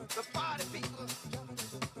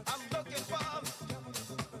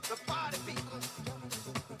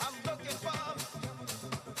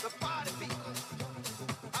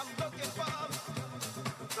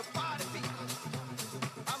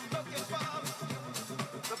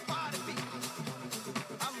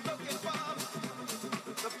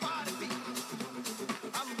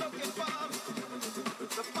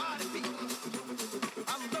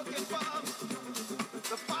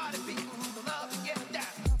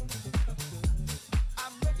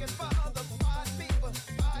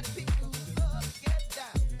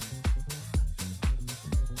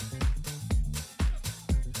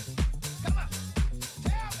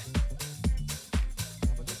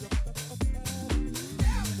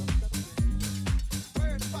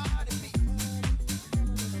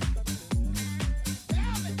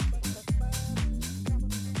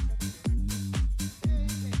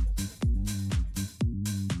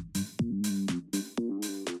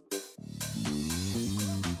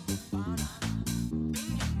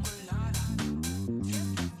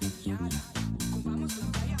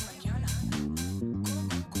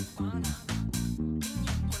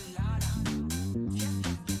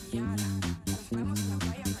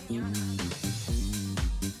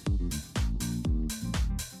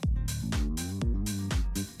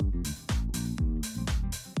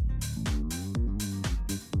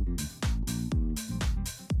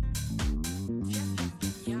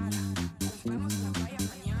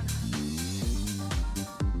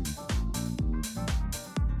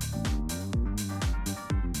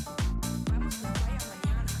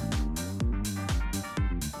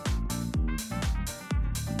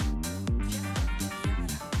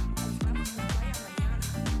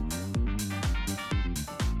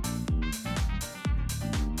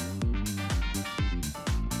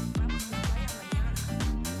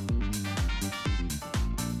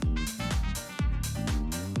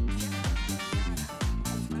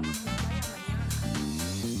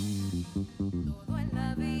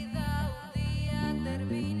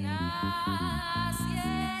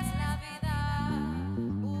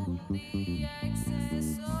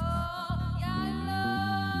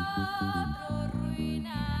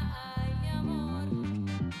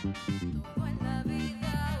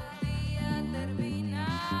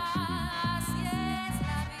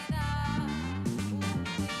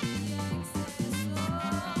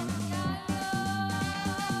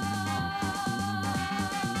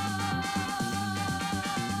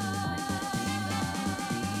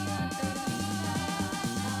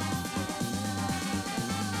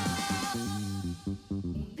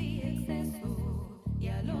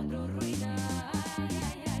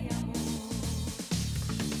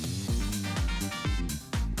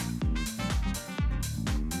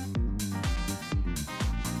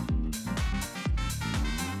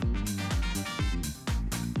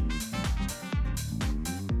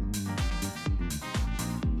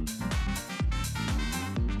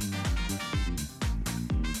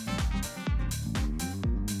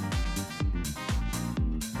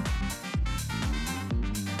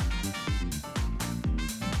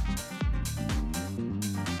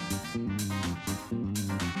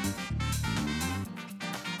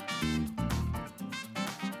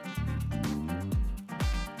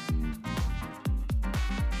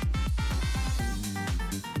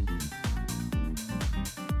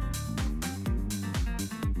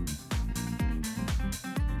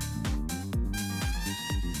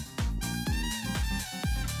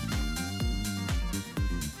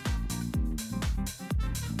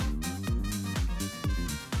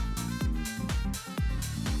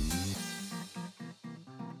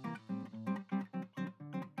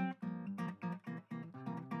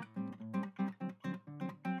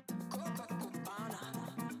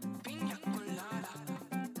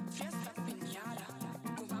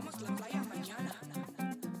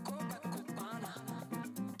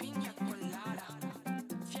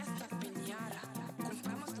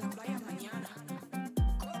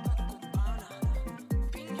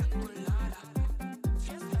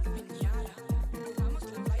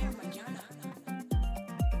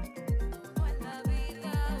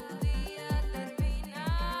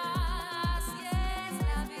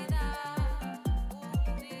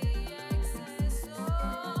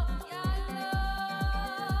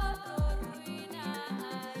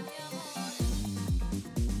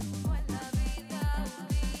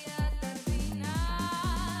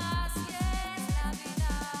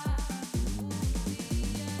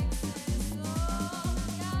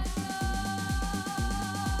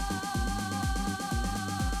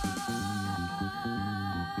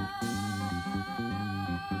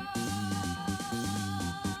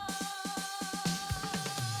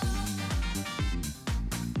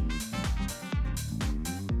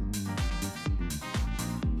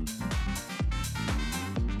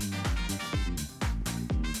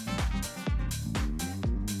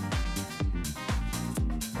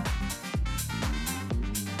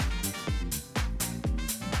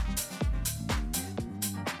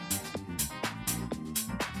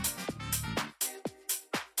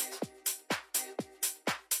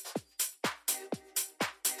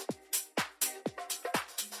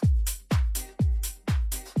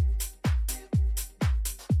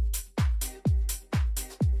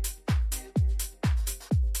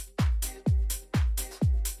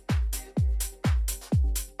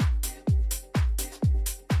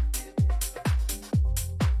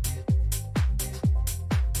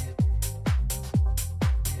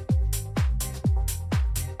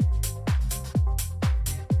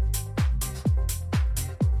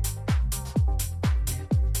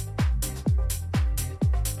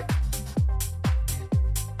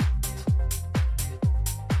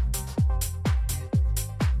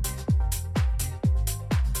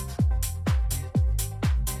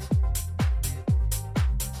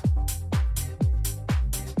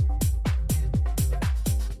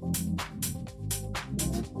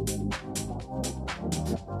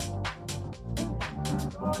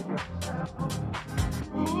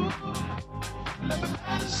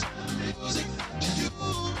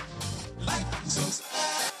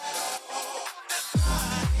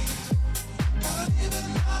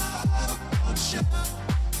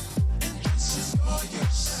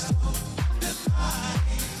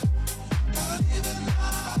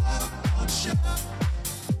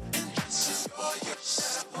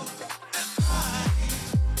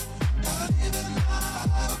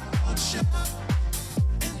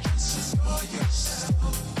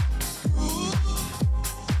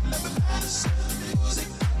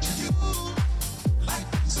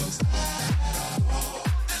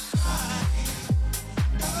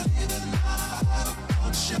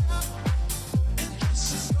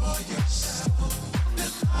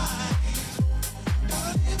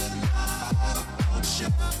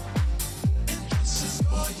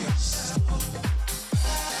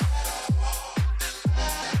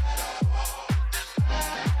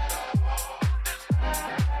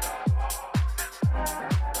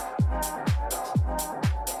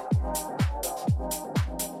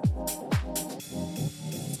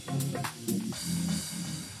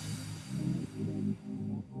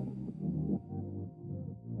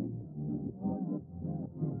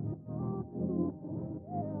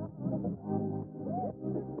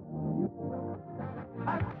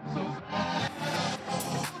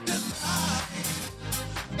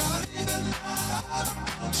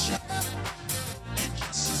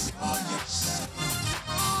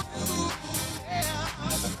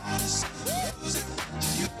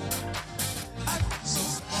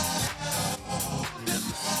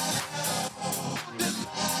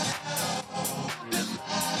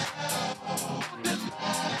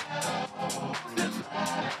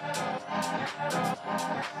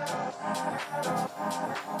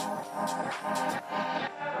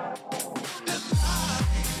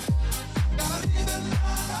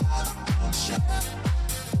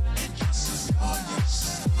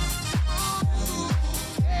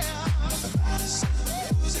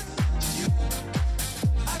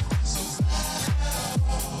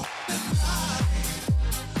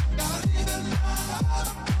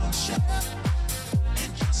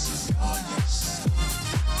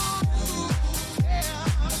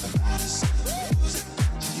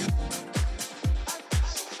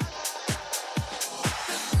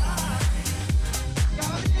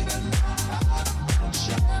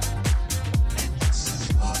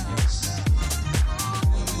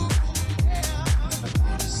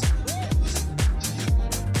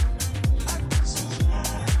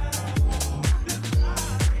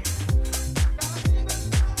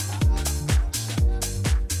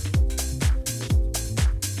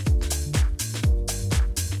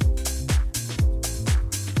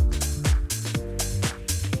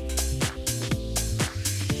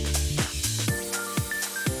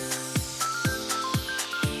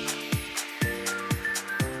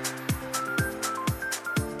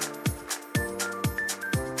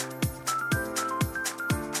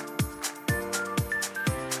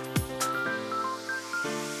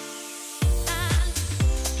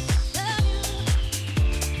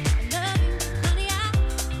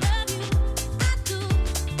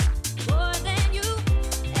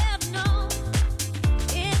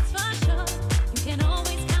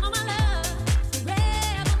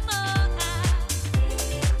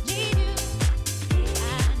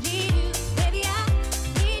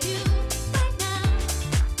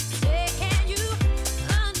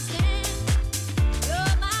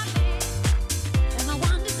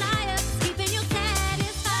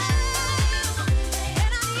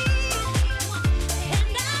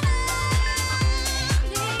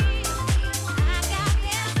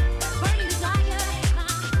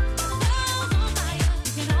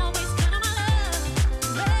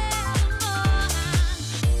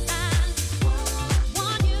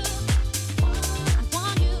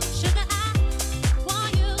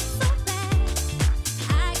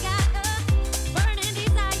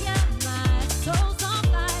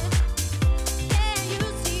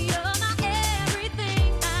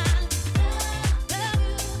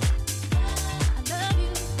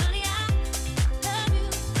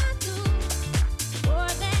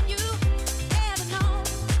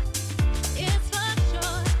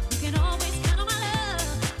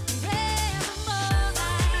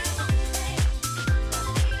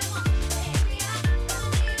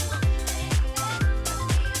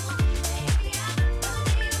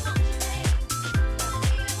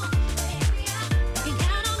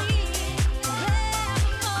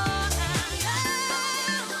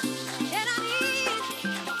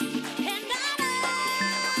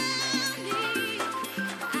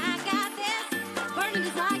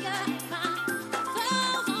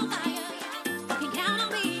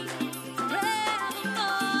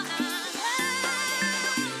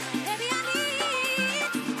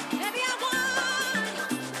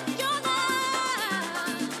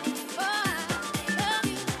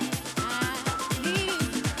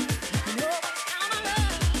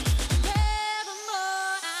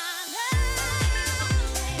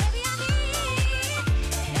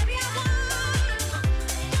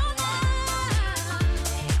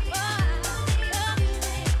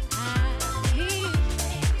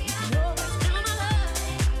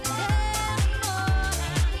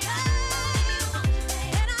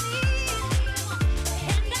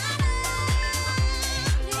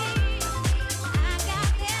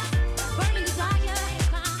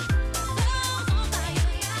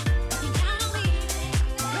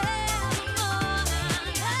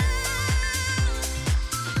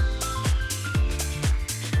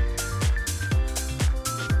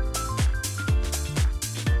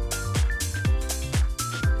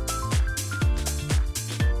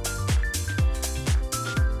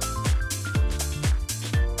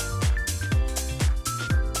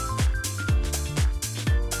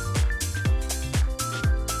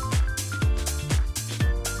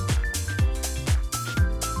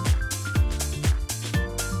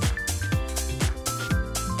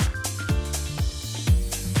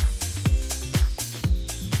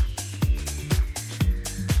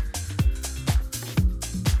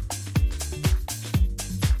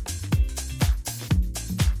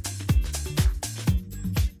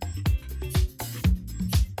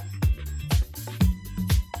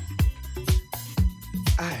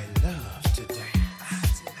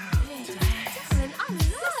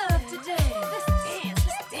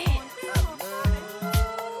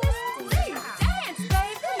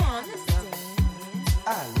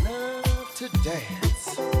to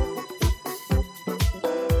dance.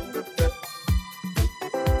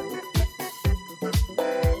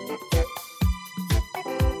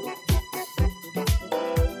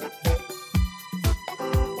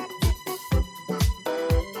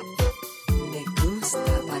 Me gusta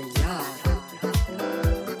bailar,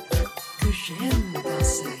 que j'aime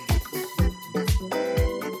danser.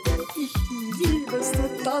 Ich liebe es zu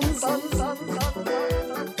tanzen,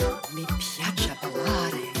 mi piace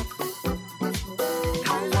ballare.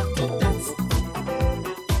 Alla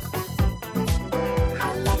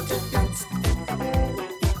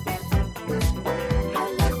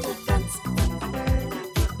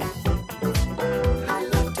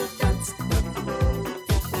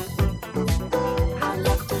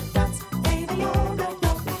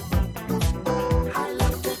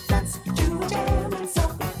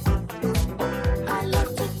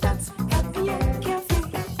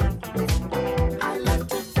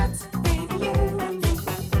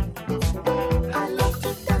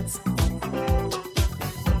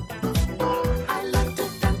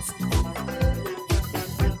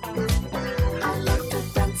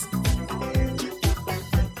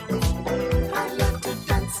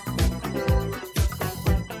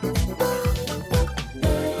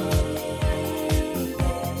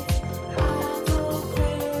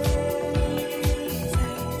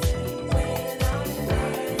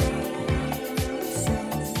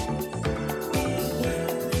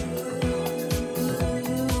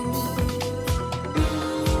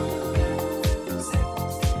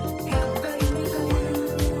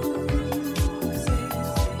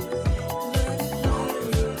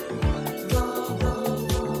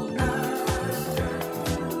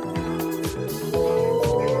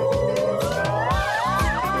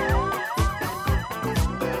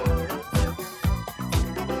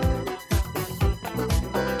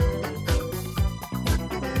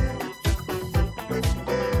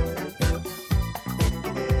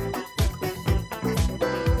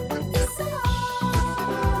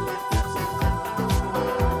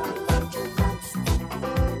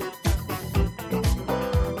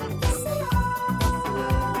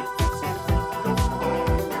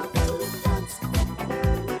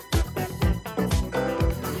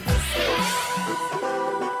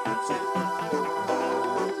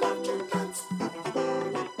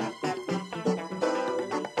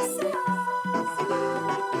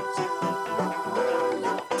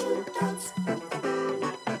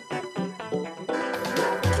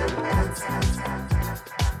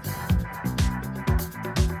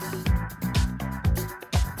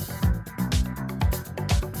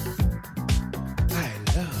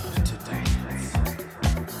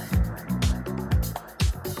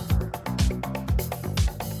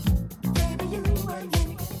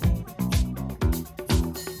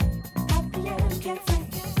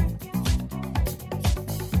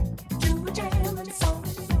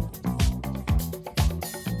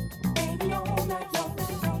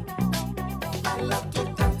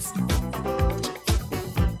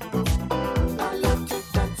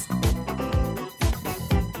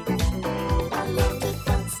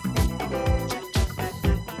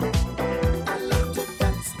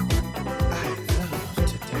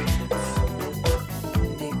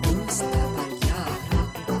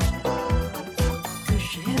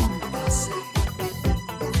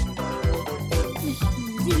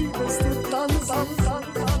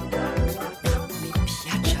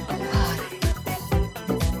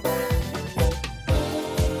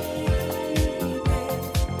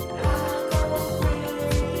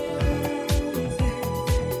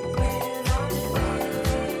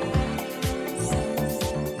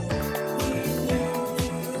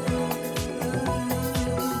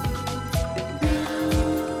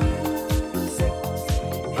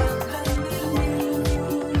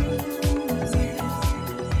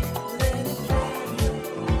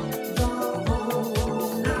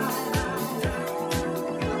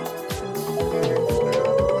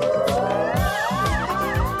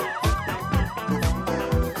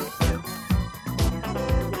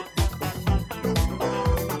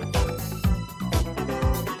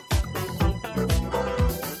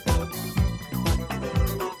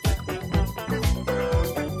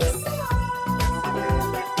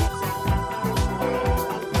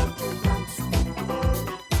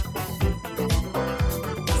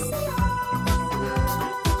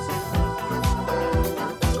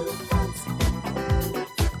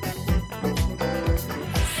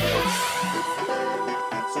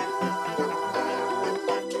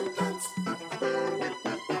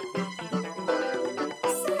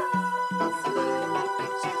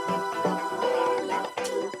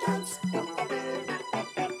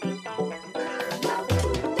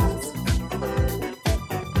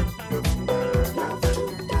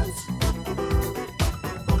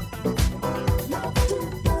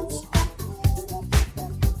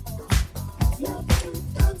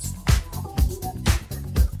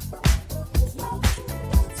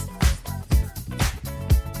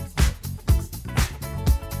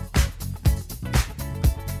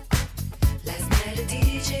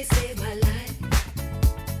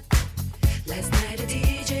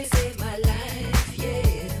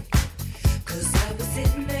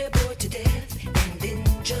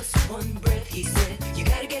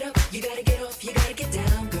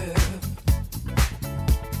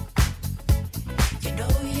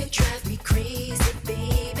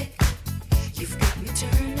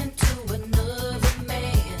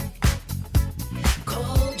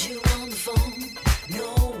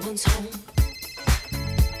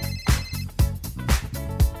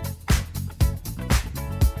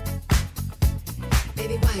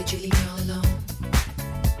leave me all alone.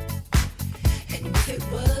 And if it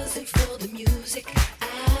wasn't for the music,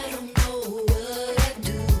 I don't know what I'd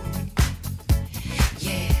do.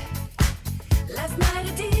 Yeah. Last night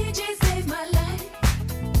a DJ saved my life.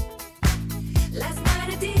 Last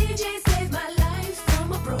night a DJ saved my life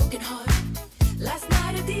from a broken heart. Last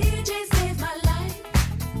night a DJ saved my life.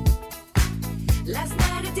 Last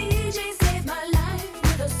night a DJ saved my life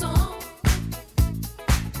with a song.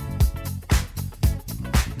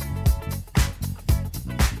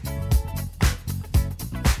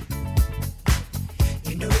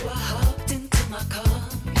 You know I hopped into my car,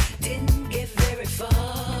 didn't get very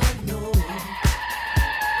far, no.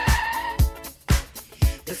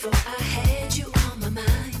 Before I had you on my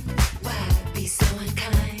mind, why be so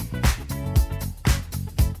unkind?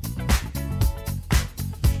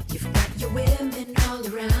 You've got your women all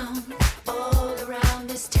around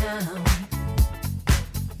this town.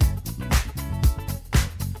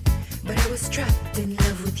 But I was trapped in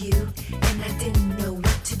love with you, and I didn't know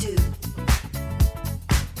what to do.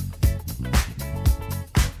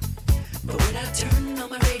 But when I turned on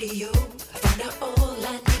my radio, I found out all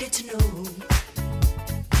I needed to know.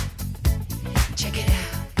 Check it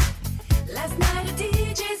out. Last night a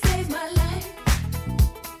DJ saved my life.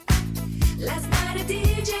 Last night a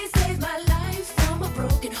DJ saved my life from a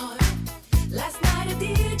broken heart. Last night a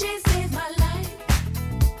DJ saved my life.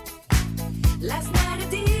 Last night a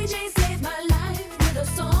DJ saved my life with a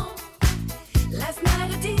song. Last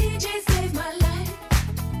night a DJ saved my life.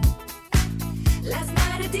 Last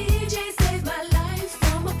night a DJ saved my life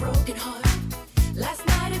from a broken heart. Last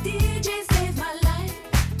night a DJ saved my life.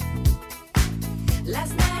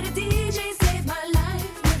 Last night a DJ saved my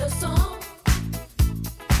life with a song.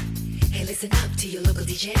 Hey, listen up to your local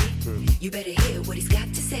DJ. You better hear what he's got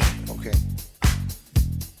to say. Okay.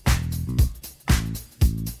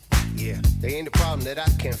 Yeah, they ain't a problem that I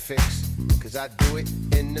can't fix, cause I do it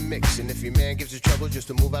in the mix. And if your man gives you trouble just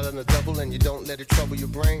to move out on the double, and you don't let it trouble your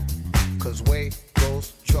brain, cause away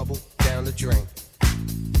goes trouble down the drain.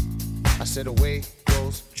 I said away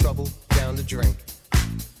goes trouble down the drain.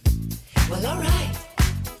 Well, alright.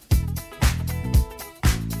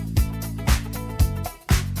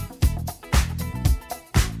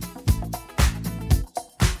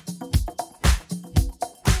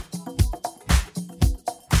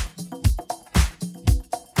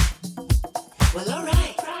 Well,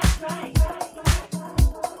 alright.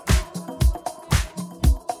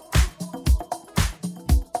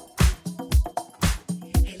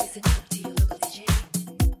 Hey, listen up to your local DJ.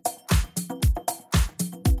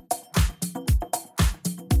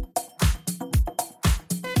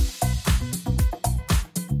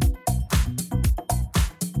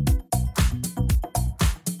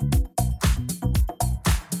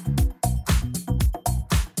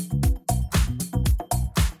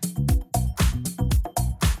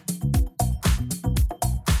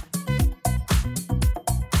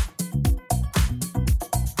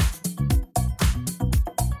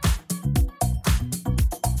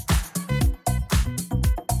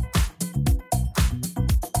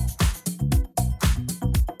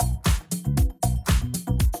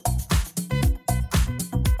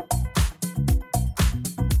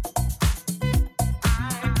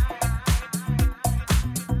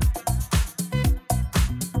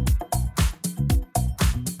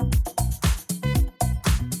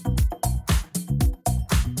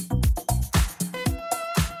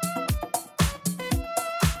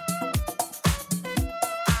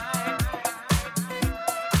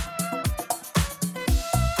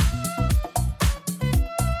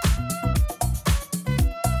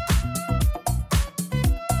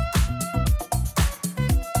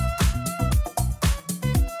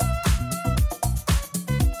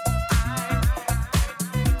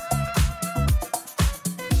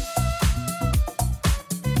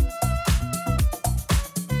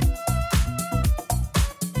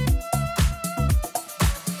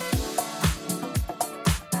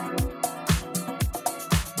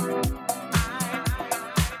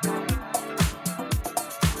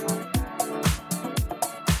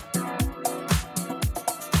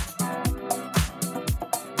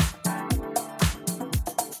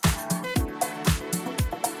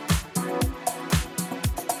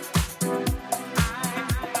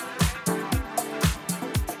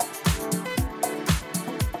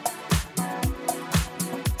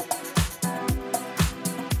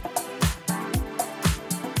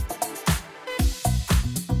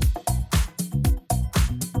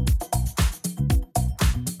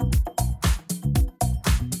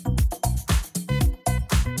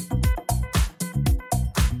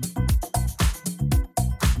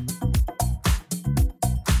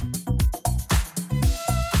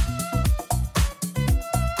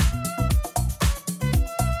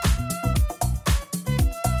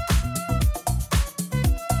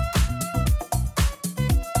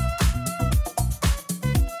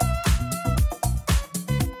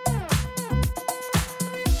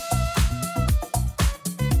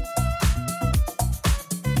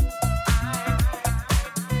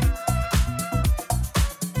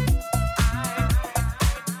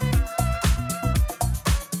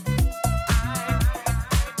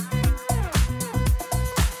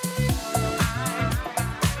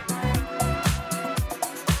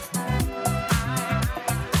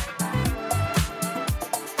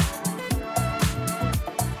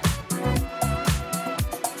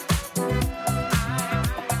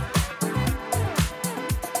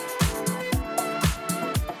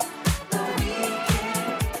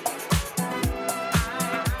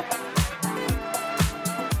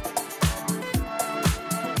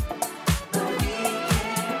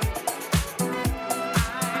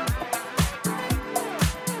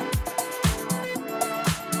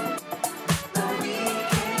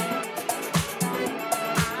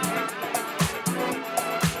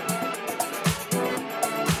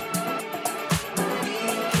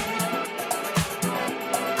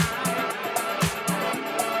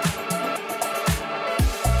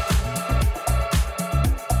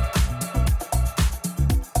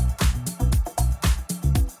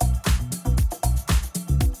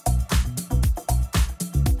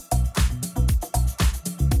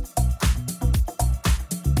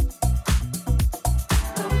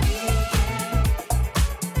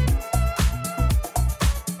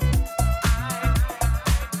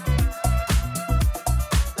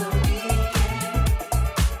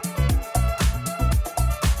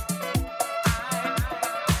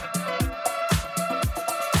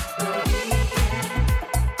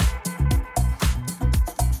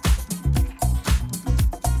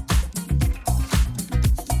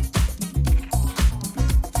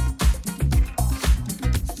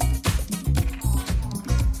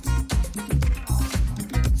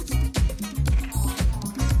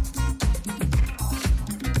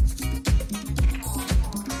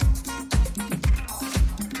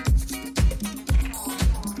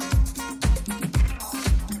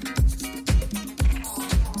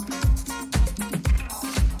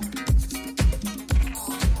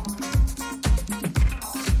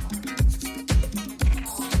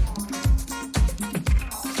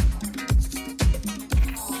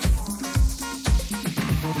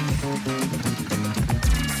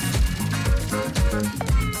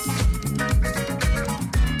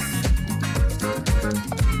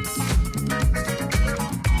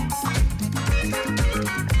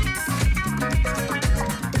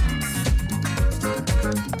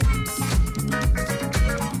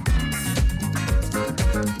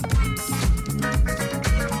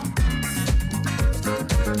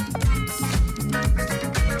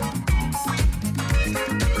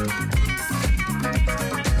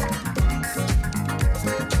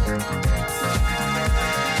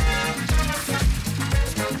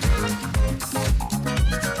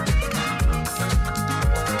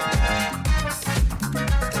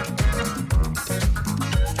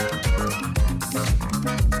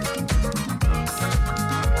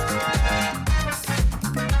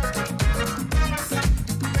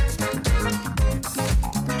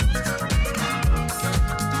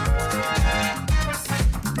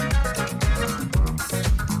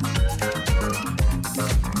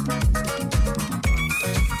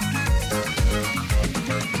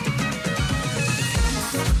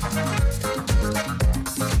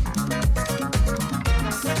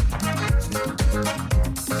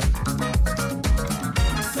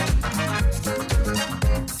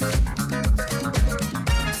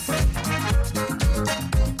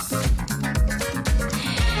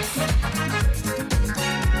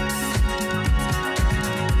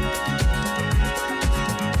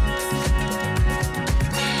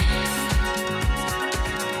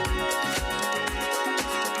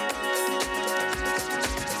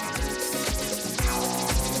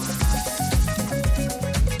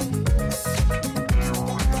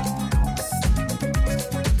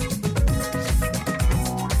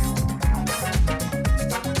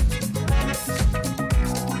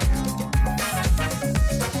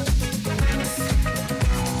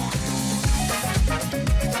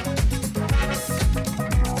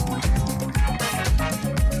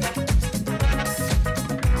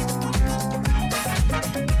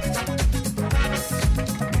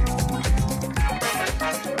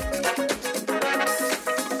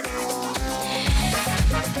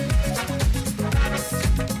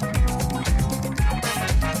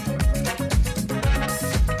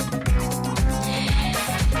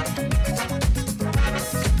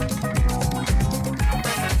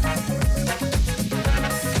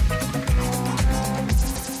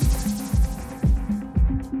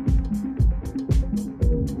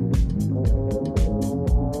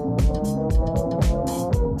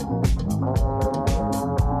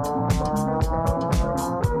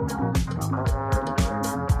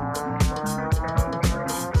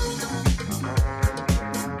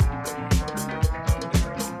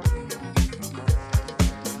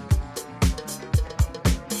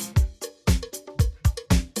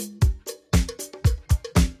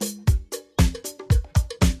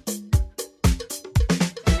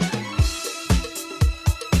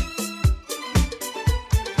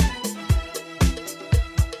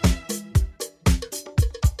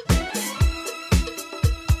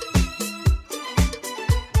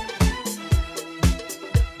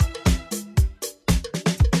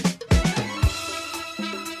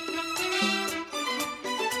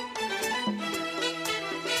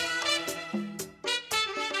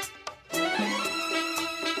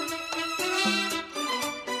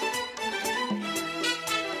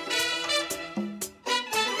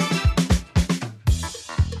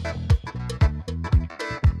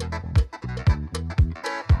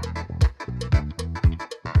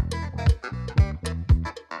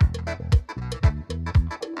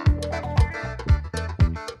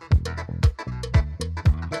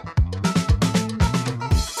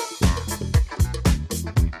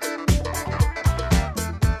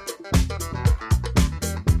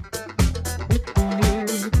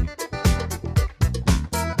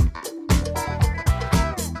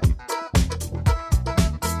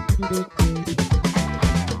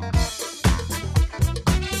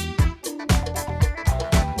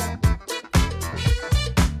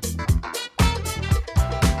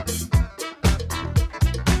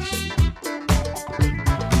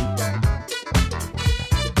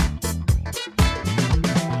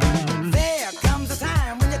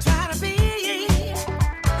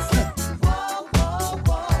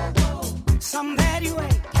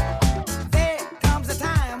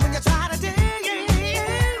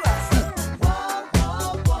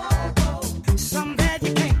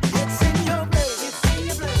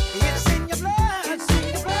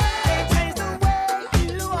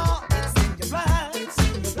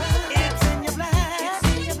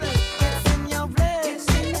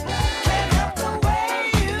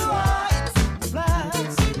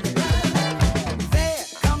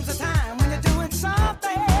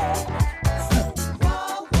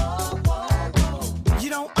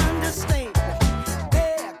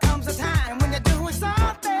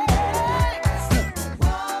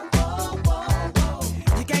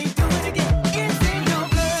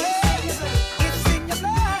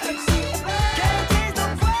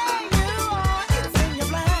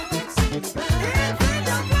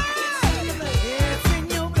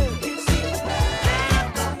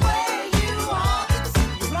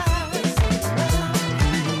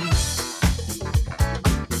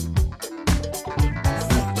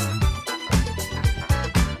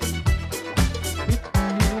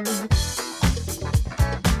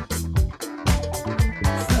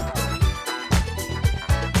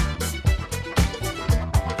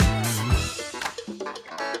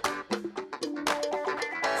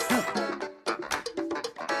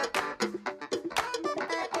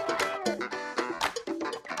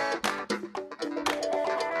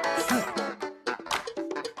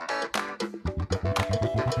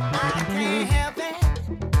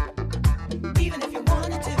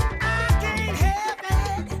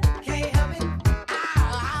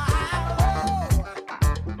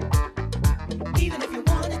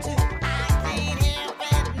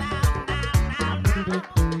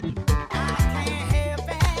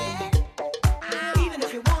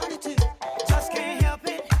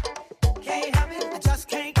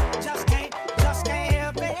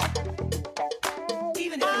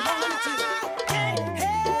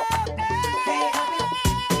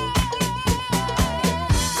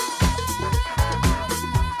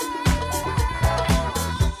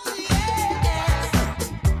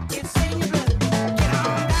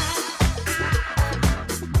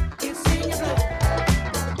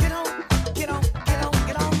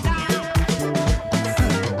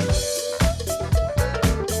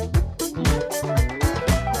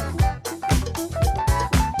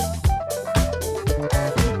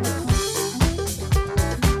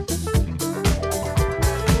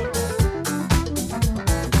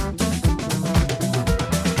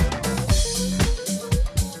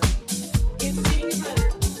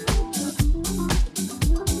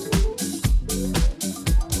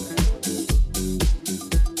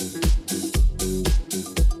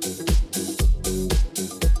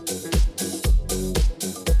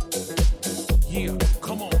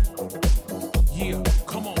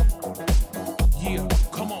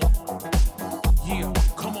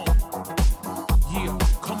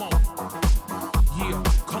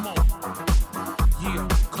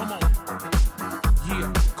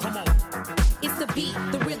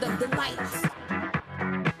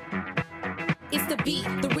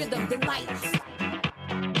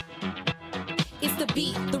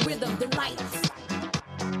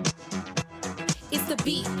 the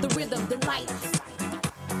beat, the rhythm, the light.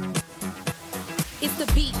 It's the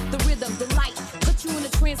beat, the rhythm, the light. Put you in a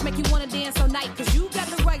trance, make you wanna dance all night. Cause you got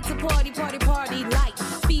the right to party, party, party like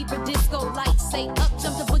fever, disco, light. Say up,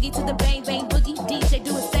 jump the boogie to the bang, bang, boogie. DJ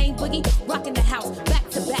do his thing, boogie. Rocking the house, back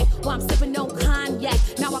to back. While I'm sipping on cognac.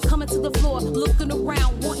 Now I come into the floor, looking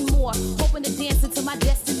around, wanting more. Hoping to dance into my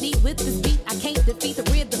destiny with this beat. I can't defeat the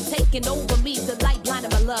rhythm taking over me. The light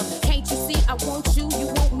blinding my love. Can't you see? I want you, you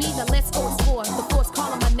want me. Now let's go explore. The force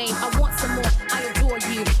calling my name. I want some more. I adore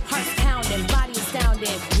you. Heart pounding, body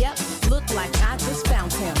astounding. Yep, look like I just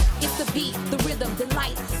found him. It's the beat, the rhythm, the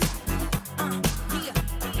light. Yeah.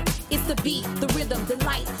 It's the beat, the rhythm, the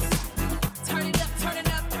light. Turn it up, turn it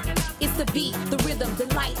up, turn it up. It's the beat, the rhythm, the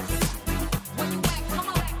light. Where you at? Come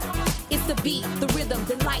on, come on. It's the beat, the rhythm,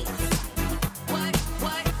 the light. What?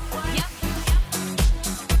 Yep.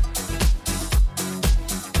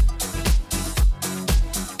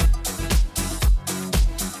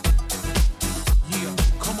 Yeah,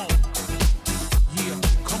 come on. Yeah,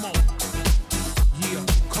 come on. Yeah,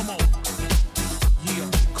 come on. Yeah,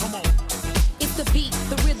 come on. It's the beat,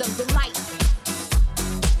 the rhythm, the light.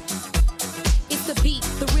 It's the beat,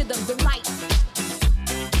 the rhythm, the light.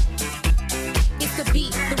 It's the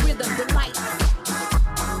beat, the rhythm, the light.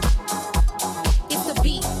 It's the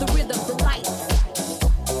beat, the rhythm, the light.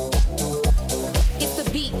 It's the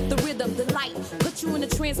beat, the rhythm, the light. Put you in a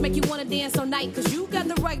trance, make you wanna dance all night. Cause you got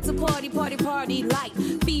the right to party, party, party like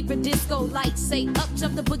fever, disco, light. Say up,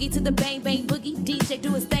 jump the boogie to the bang, bang, boogie. DJ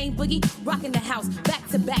do his thing, boogie. Rocking the house, back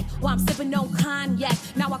to back. While I'm sipping on cognac.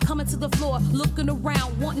 Now I come into the floor, looking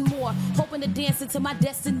around, wanting more. Hoping to dance into my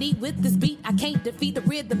destiny with this beat. I can't defeat the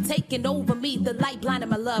rhythm taking over me. The light blinding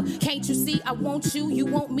my love. Can't you see? I want you, you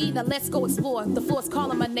want me. Now let's go explore. The force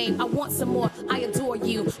calling my name. I want some more. I adore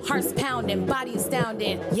you. Hearts pounding, body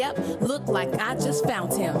astounding. Yep, look like I just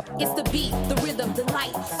found him. It's the beat, the rhythm, the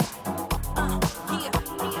light. Yeah.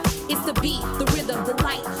 It's the beat, the rhythm, the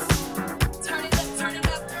light. Turn it up, turn it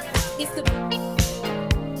up, turn it up. It's the beat.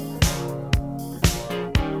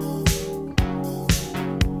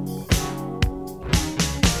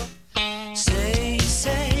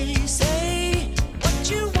 Say what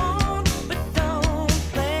you want, but don't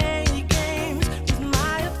play games with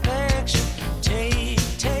my affection. Take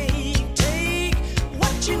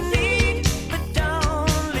what you need, but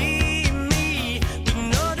don't leave me with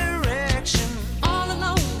no direction. All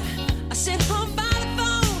alone, I sit home by the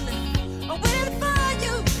phone.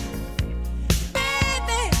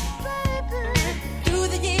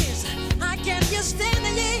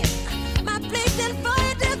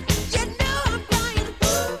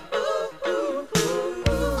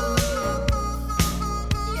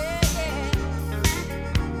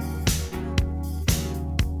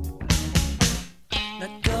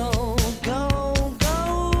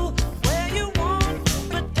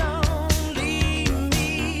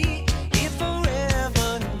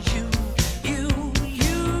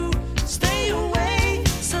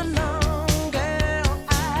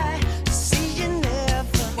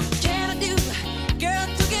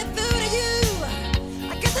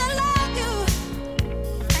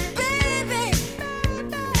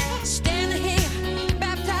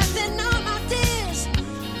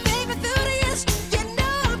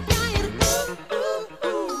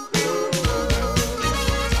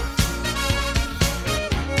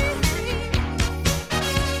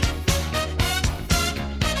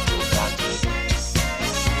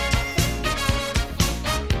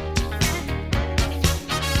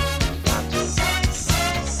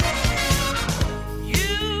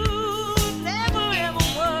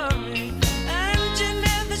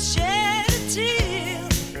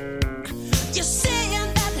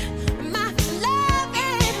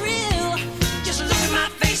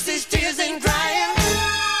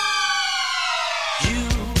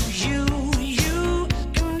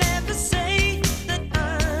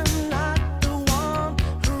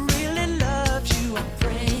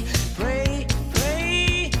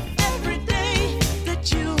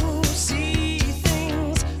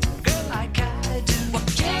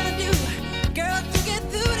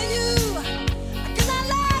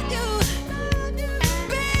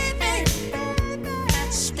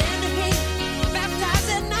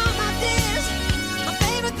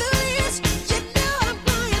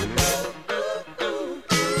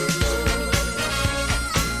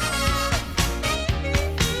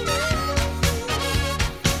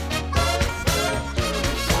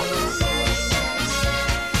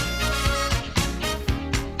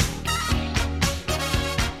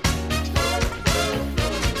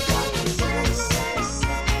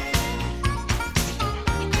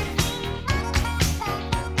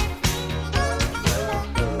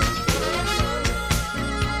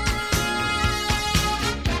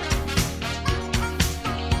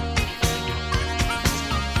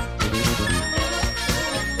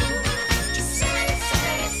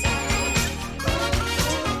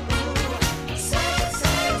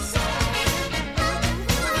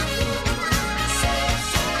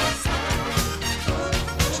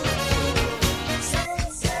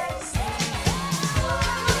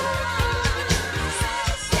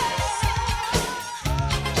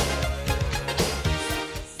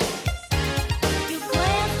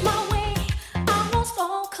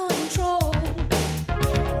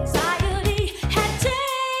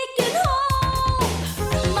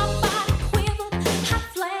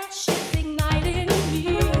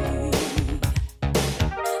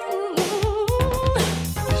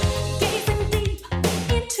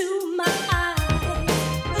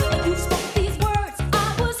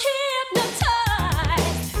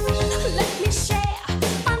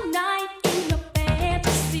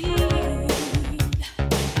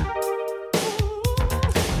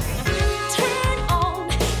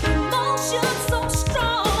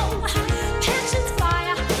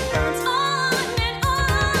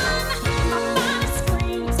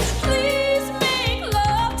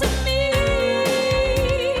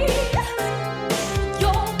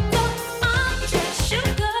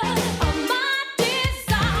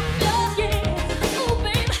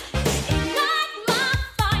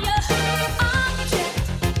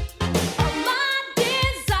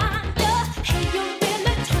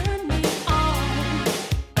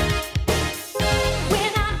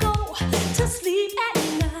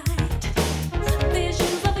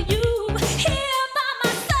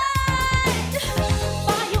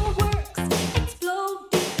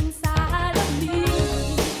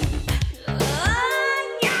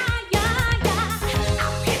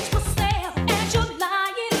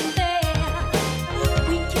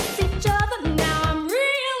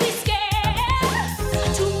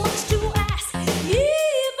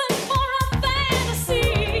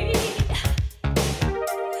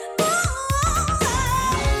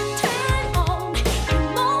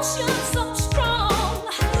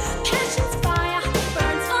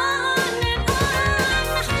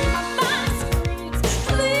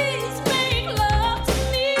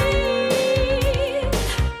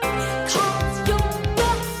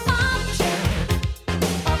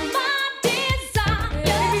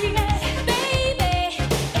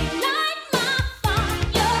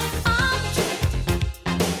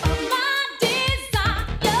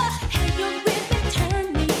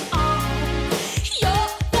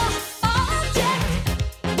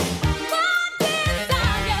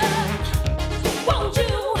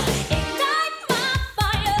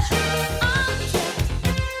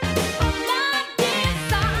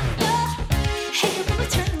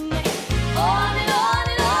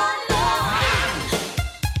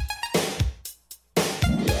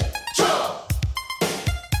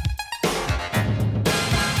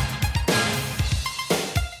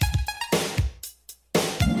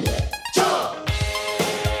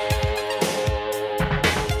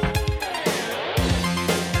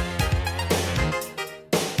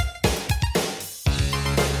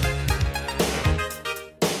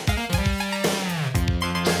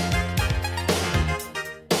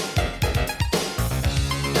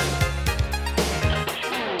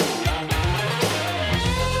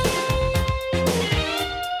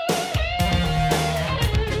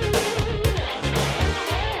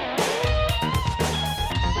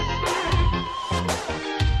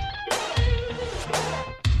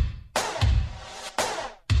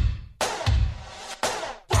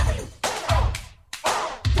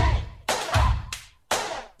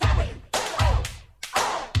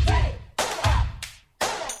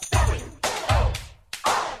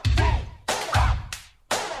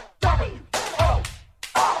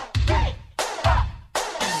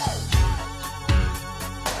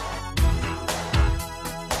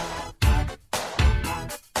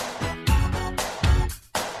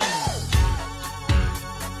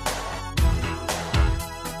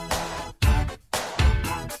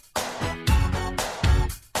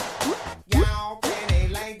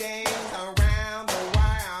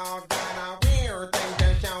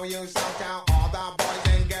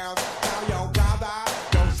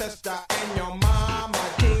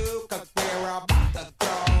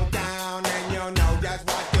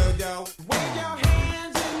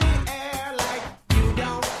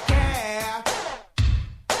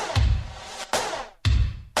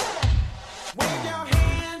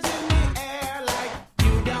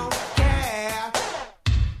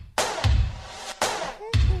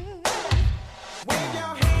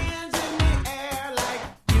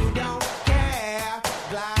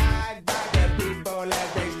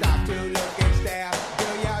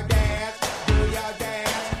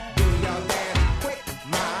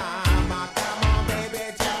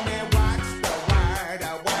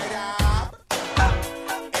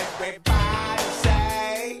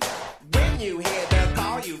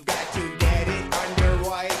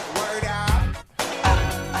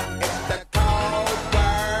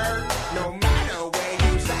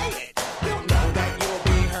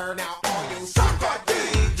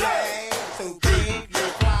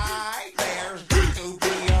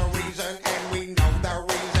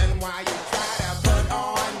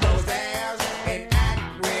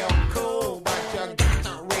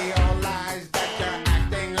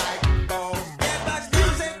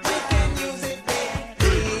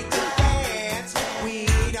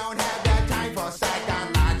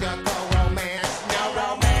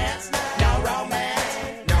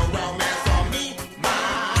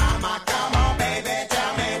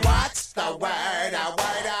 word up,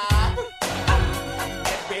 word up.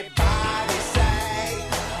 Everybody say,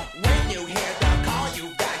 when you hear the call,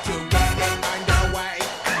 you got to get it underway.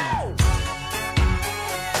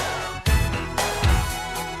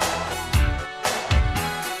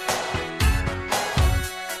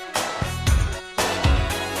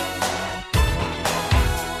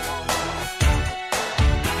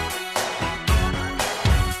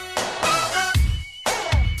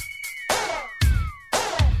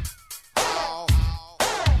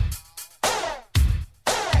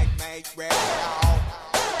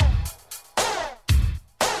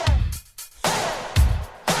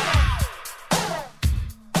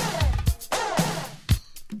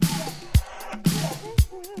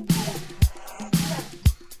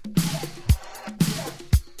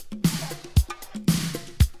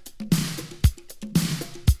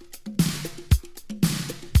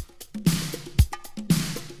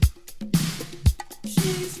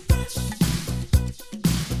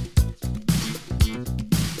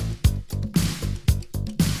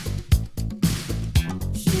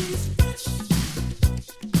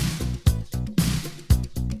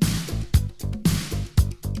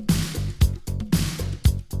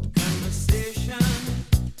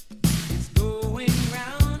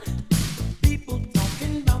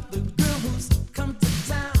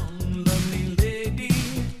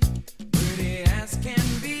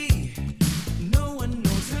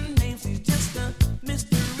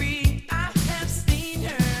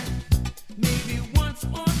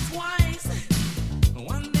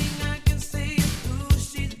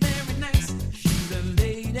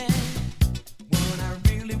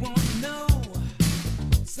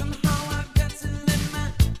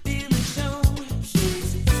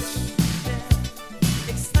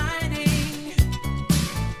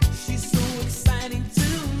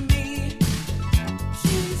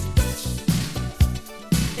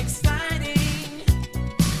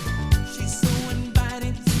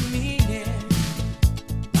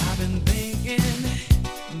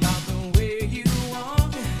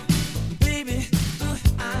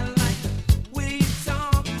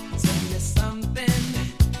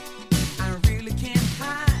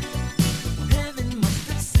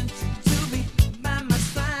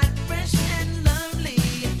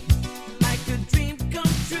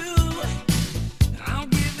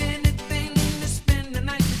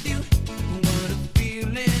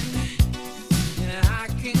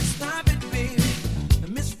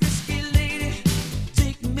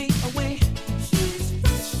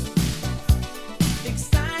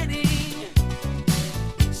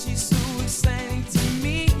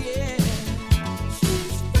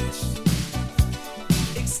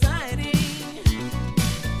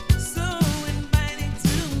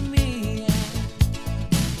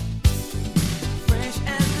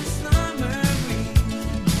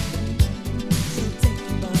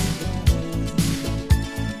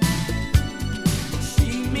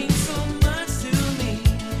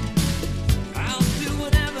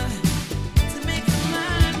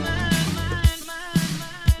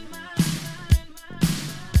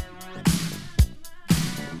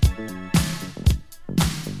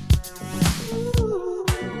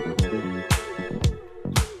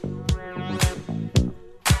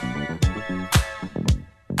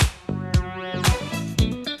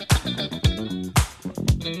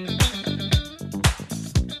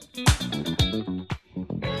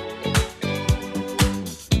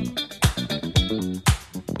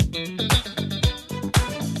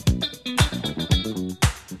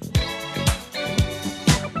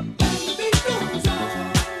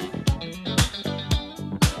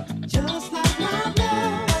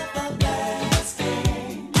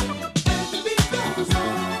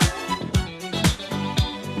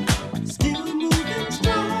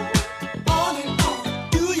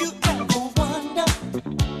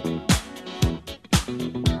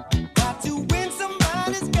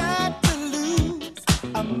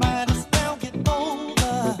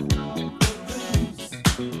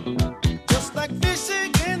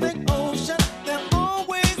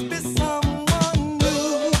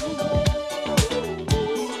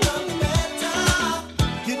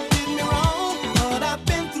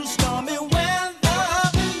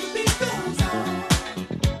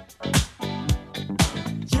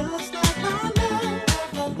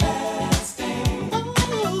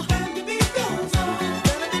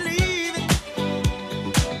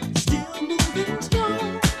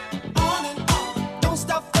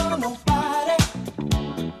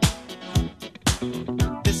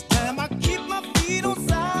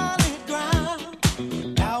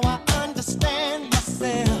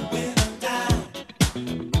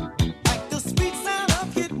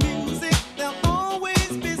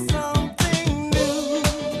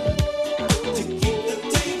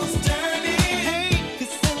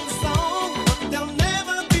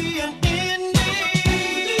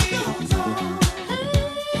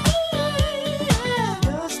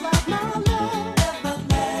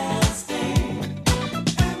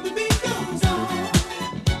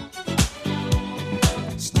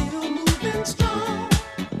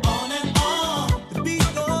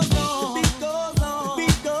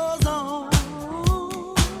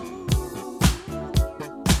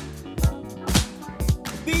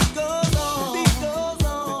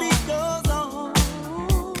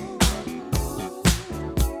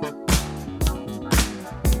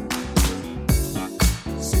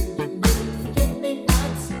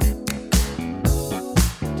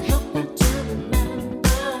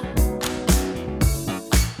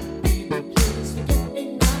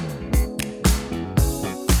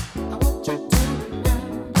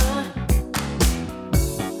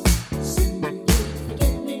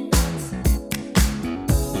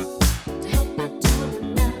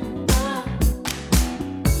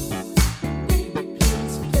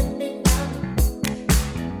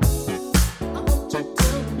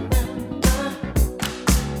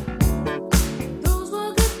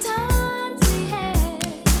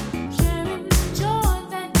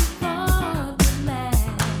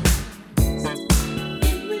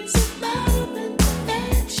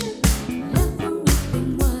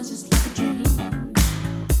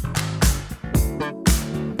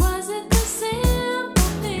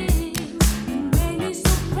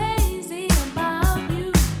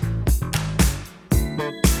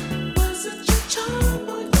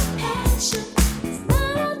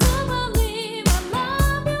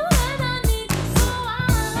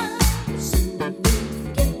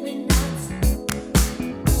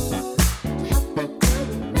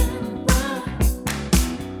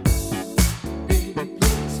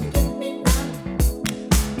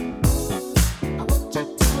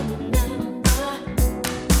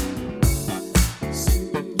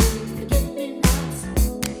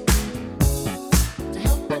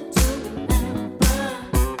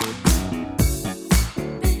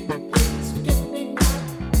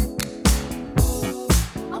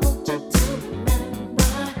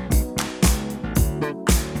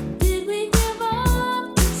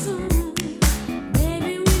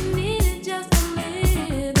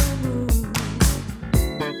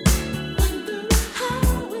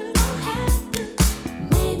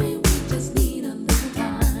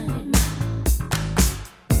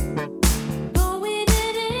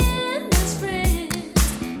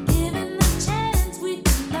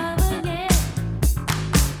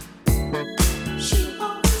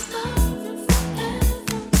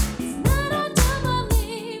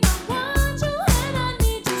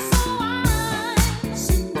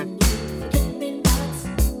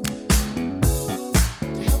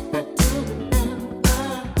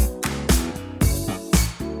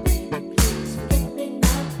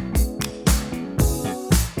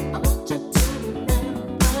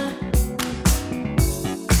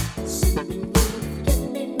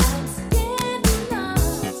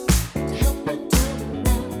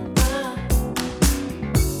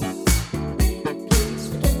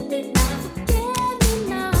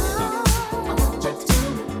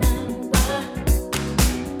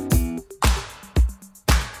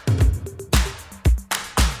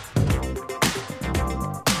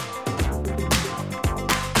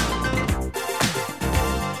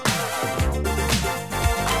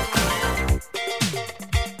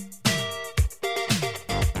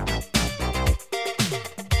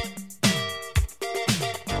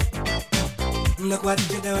 Look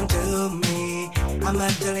what you're doing to me. I'm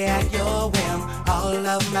utterly at your whim. All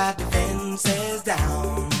of my defenses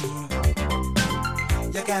down.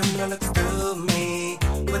 Your camera looks through me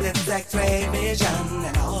with its X-ray vision,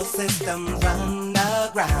 and all systems run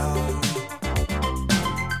aground.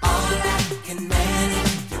 All I can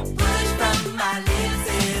manage to push from my lips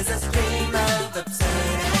is a stream of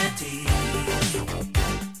absurdity.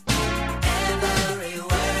 Every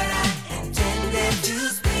word I intended to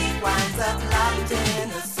speak winds up locked in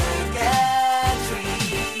a circuitry.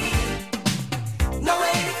 No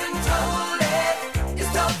way to control it.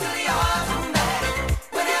 It's totally automatic.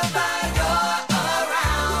 Whenever you're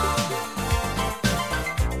around,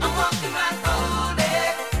 I'm walking right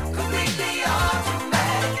folded, completely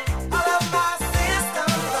automatic. All of my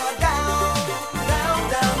systems are down, down,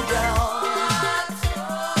 down, down.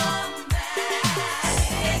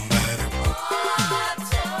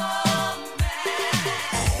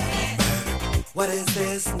 What is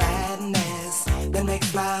this madness that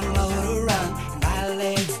makes my motor run and my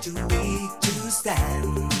legs too weak to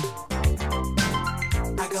stand?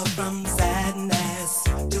 I go from sadness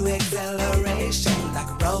to acceleration like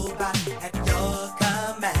a robot at your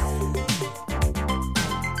command.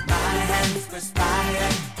 My hands perspire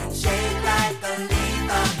and shake like a leaf.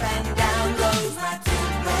 Up and down goes my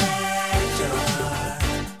temperature.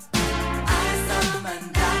 I summon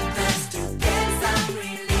doctors to get some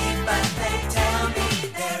relief, but they tell me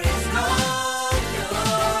there is no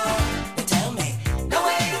cure. They tell me no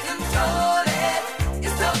way to control it.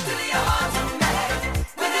 It's totally automatic.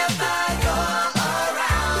 Whenever you're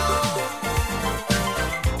around,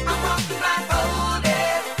 I'm walking right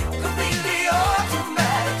folded, completely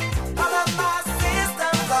automatic. All of my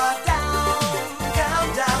systems are down, down,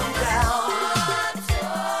 down, down.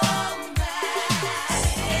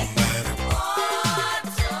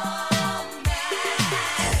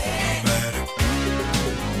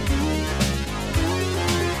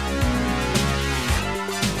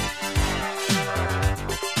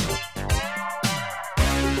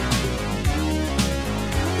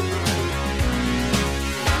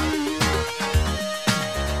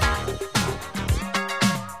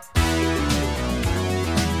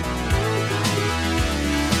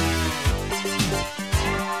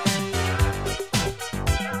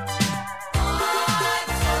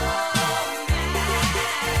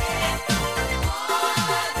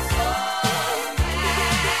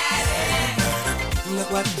 Look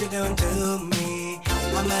what you're doing to me.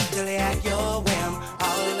 I'm utterly at your whim.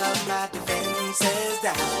 All of my defenses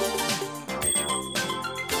down.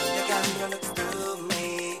 Your camera looks through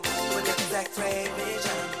me with its X-ray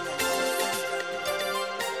vision.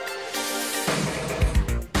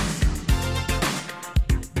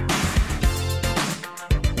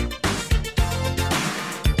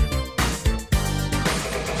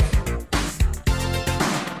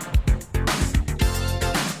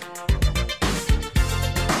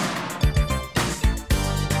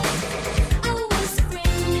 I was a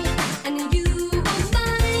friend and you were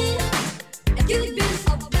mine.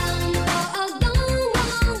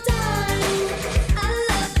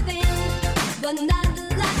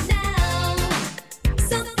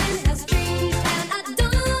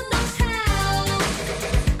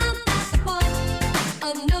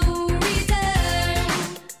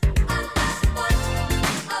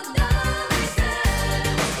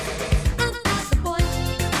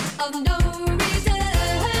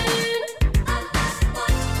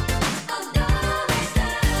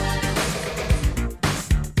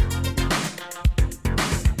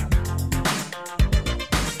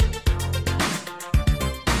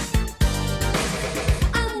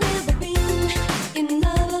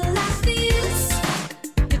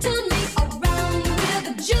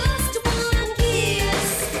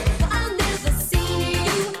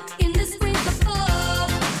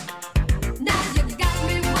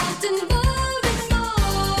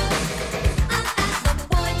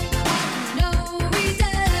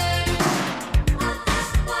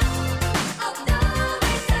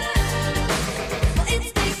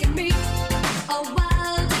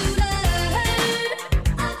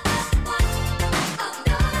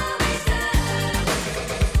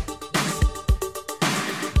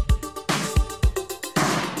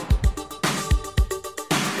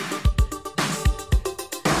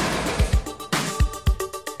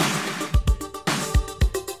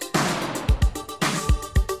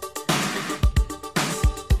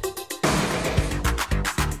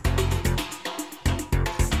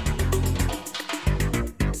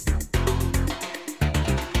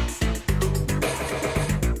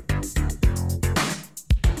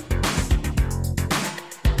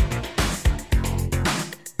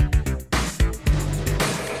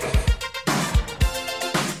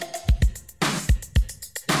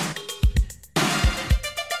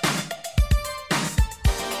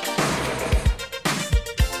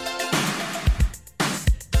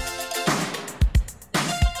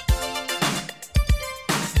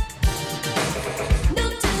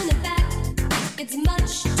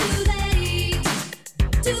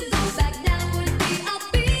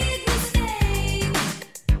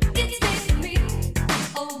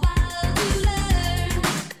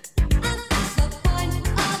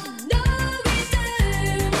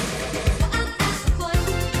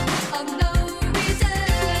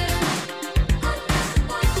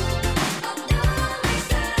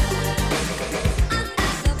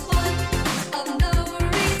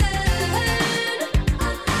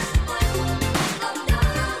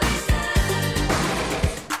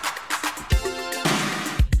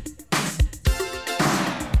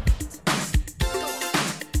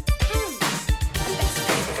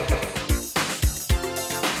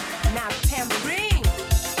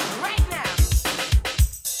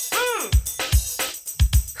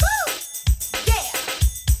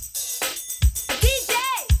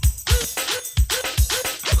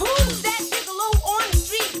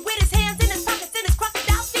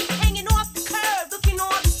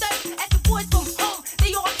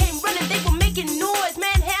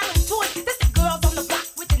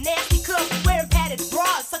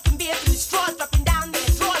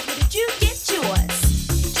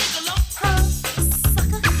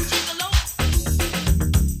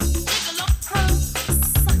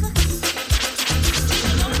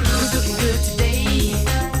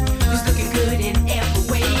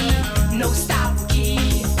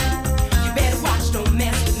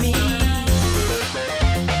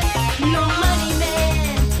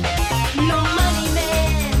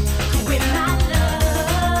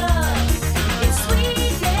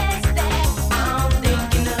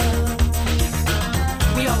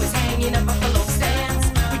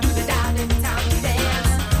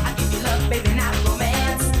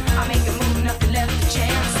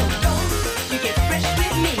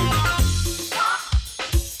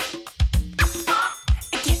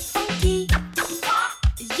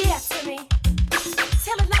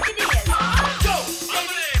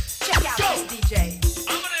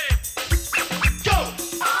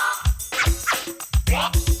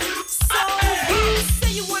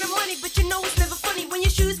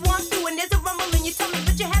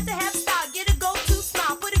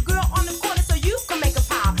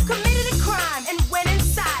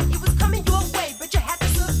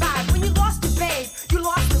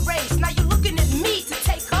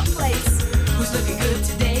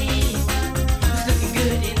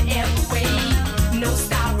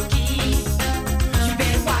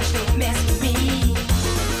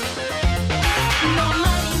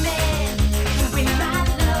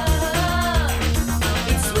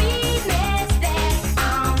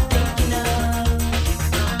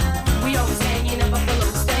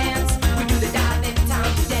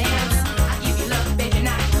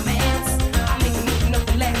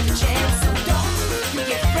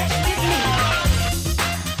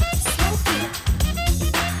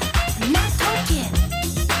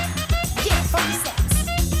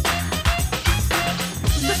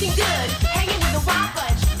 Looking good, hanging with a wild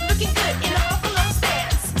bunch. Looking good in a buffalo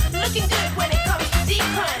stance. Looking good when it comes to deep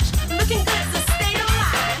crunch. Looking good's a state of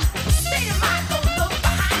mind. State of mind, don't look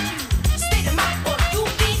behind you. State of mind, or you'll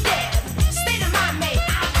be dead. State of mind, may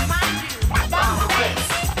I remind you. Bomb face,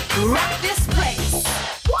 rock this place.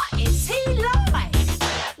 What is he like?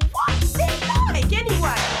 What's he like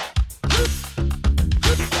anyway?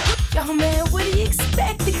 Yo, man, what do you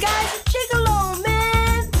expect? The guy's a gigolo,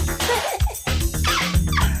 man.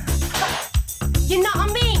 You know what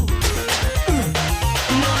I mean?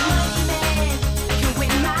 No man can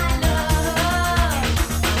win my love.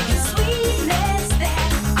 The sweetness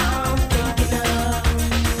that I'm thinking of.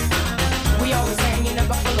 We always hang in the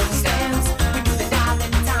buffalo stands. We do the dial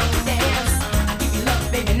every time we dance. I give you love,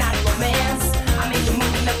 baby, not romance. I make you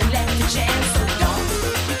move, nothing left to chance. So don't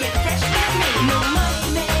you get fresh with me. No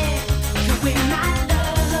man can win my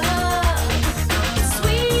love. The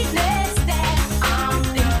sweetness that I'm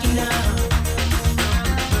thinking of.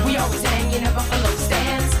 We always hang in the buffalo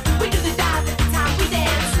stands. We do the dive every time we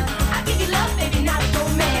dance. I give you love, baby, not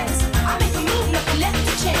romance. I make a move, nothing left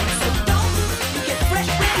to chance. So don't you get fresh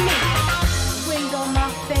with me. Wind on my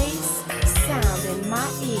face, sound in my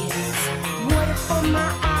ears, water for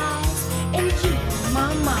my eyes, and you on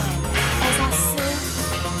my mind. As I sit,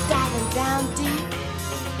 diving down deep,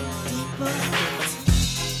 deeper.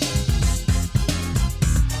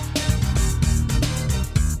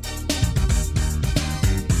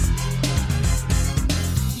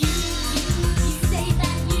 You say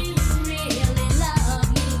that you really love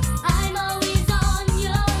me. I'm always on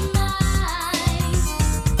your mind.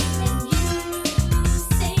 And you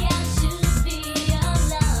say I should be your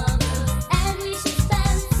lover, and we should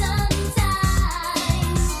spend some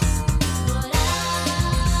time.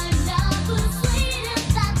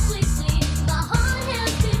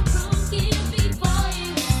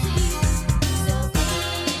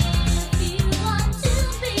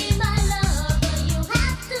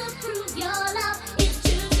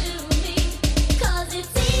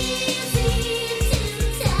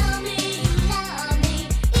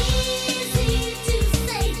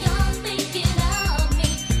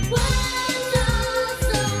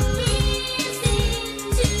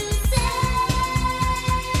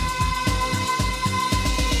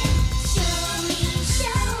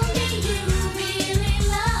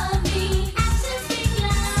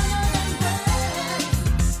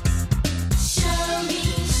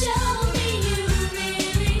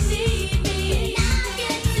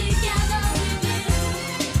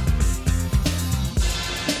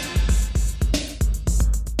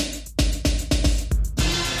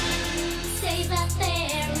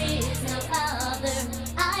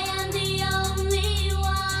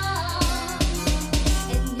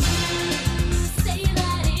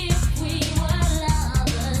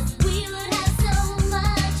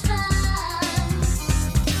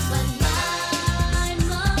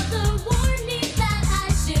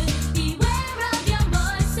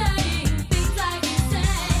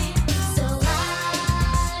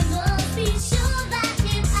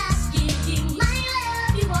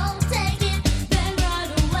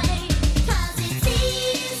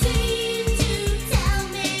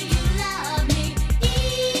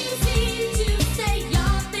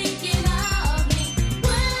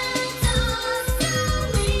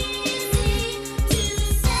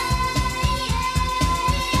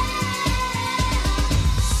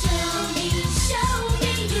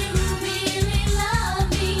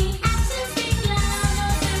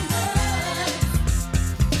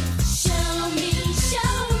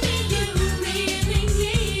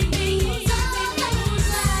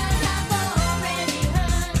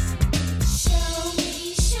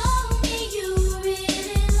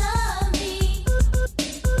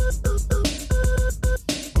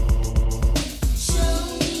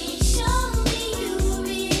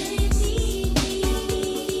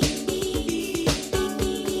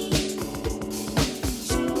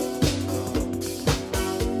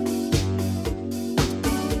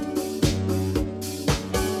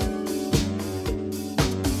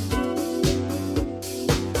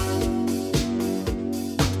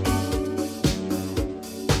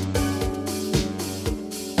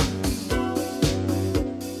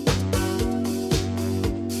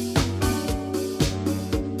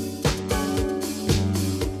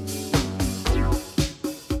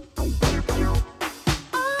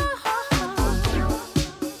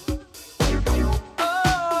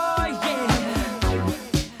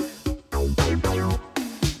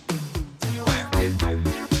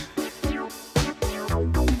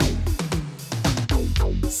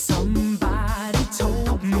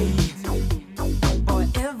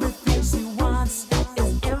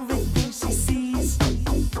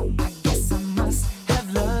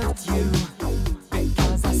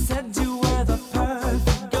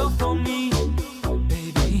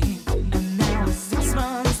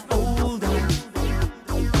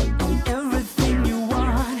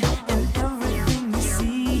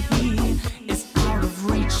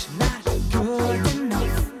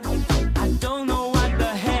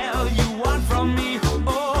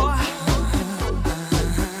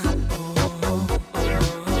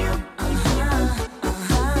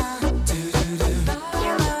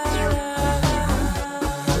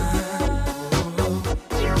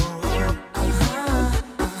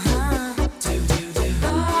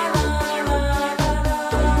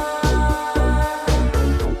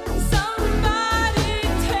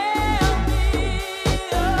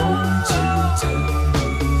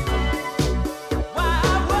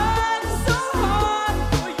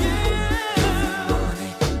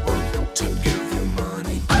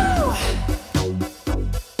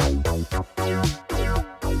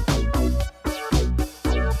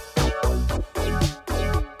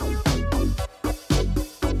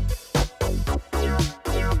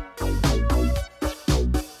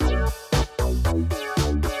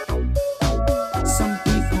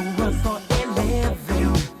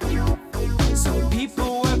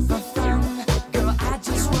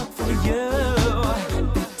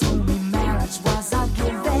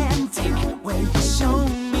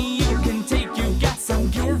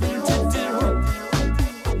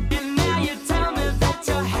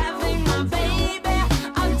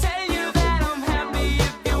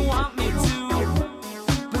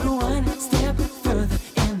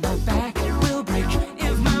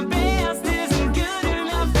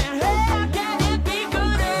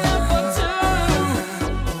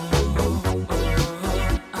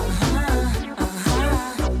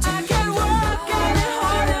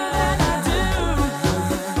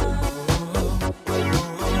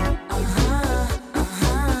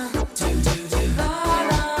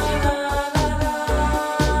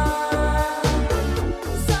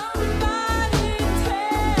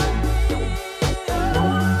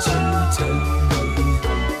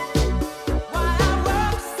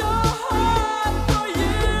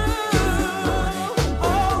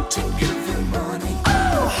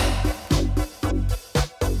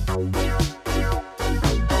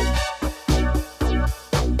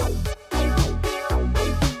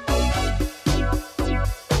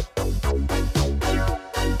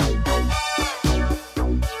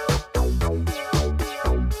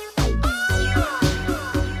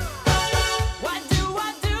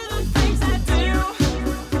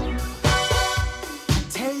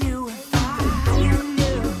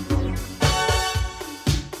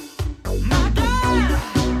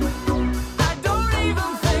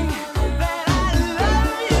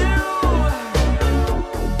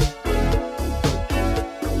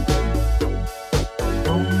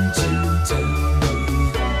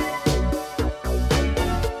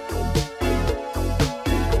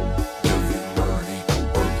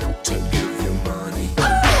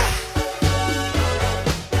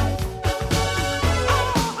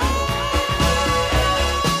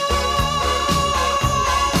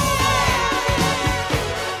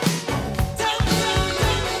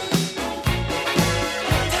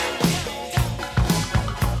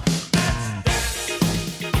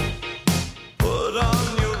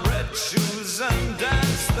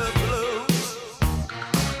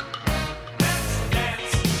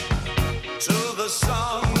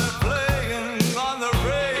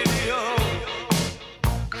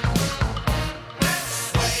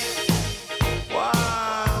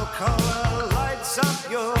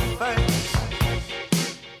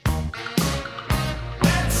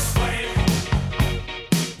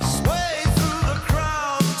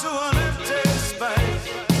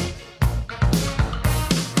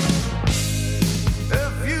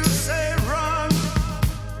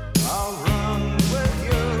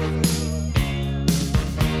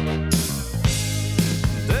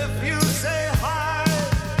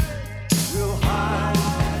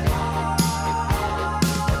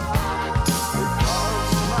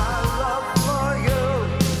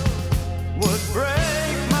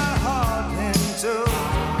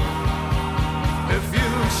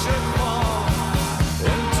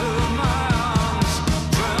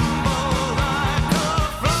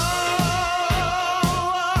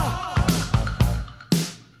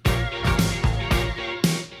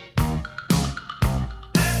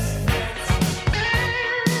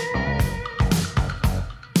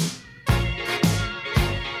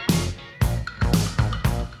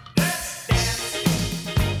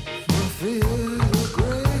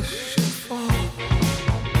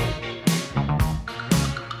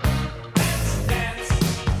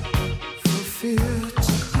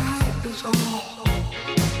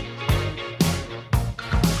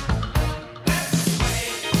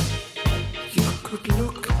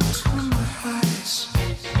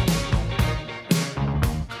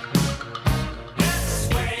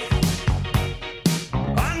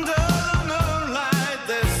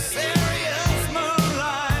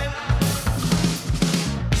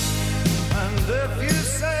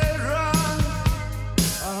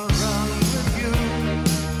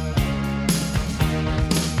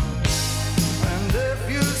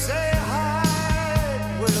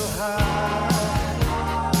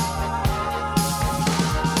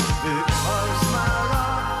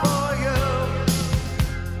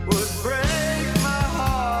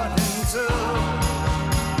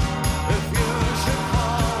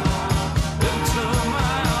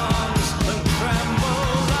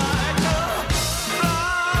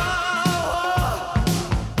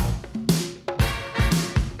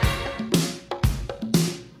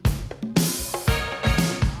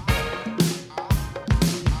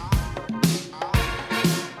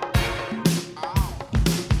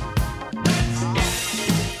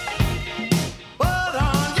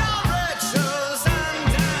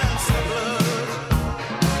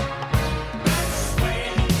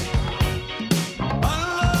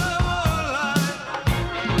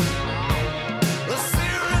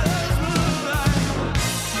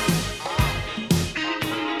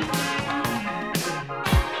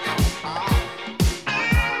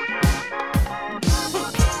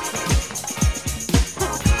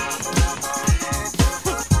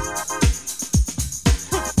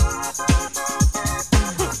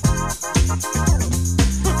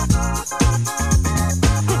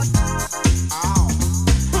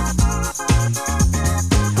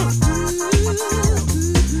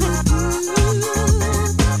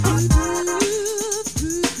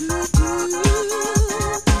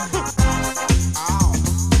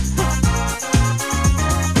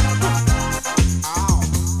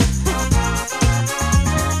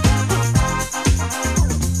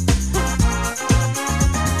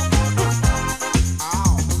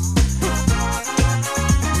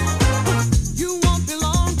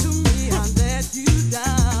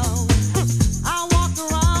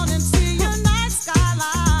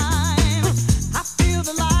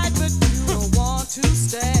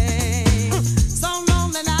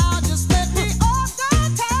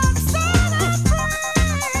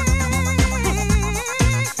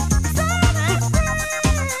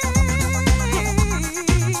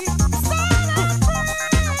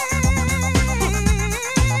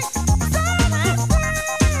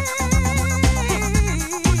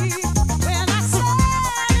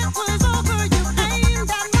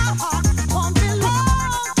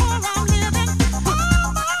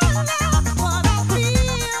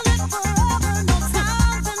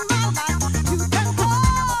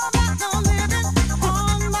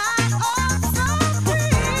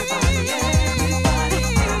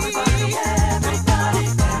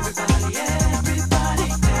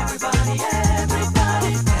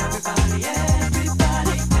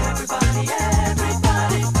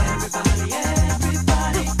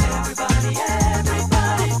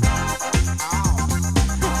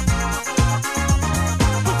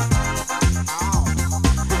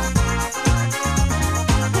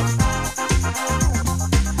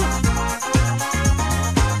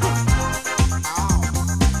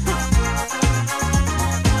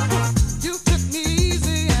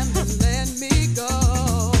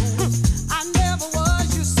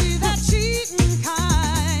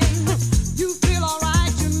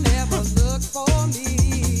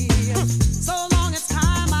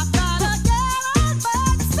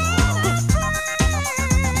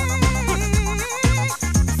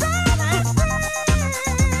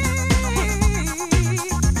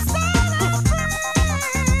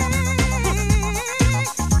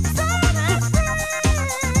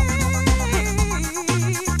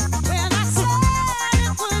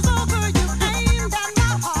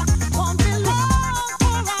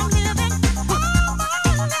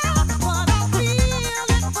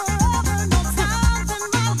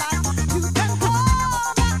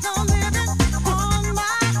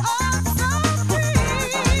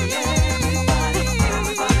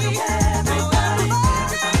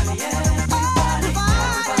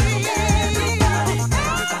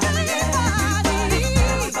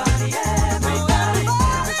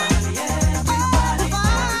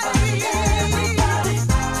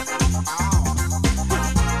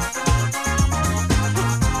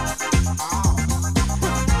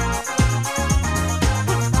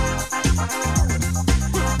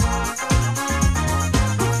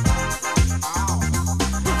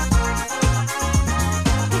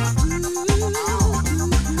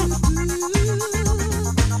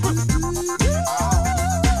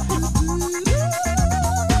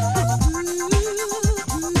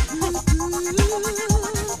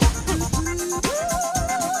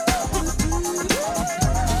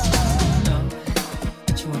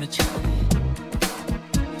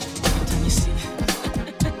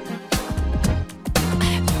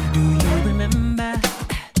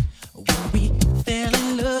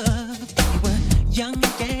 young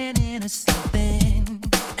and innocent then.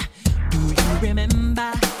 Do you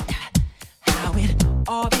remember how it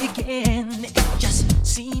all began? It just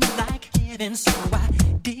seemed like heaven, so I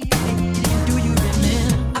did it. Do you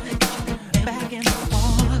remember back in the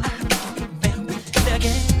fall? Remember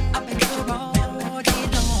again, up in the road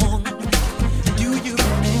long. Do you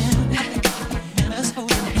remember us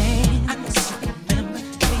holding hands? Remember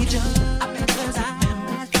each other's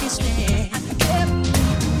eyes kissing?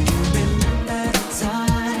 Remember the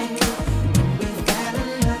time we fell in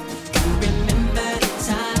love? You remember the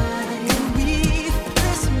time we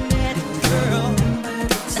first met, girl? Remember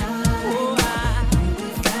the time, oh, we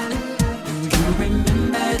fell in love. Do you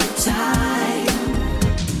remember the time?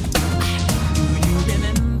 Do you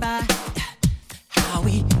remember how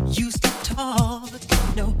we used to talk?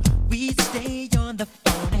 You know, we'd stay on the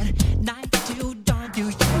phone at night till dawn. Do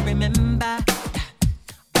you remember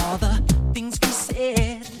all the things we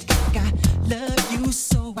said? Like I love you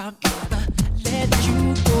so I'll never let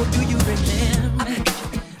you go. Do you remember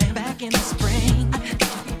back in the spring?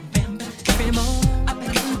 Remember every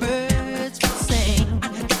morning birds would sing.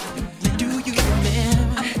 Do you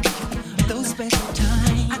remember those special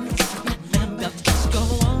times? They'll just go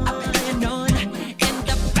on and on in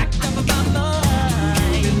the back of my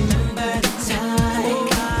mind. Remember the time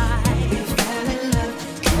we fell in love.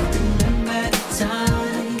 Remember the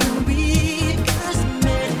time we first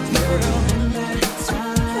met, girl. Remember the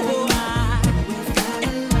time we fell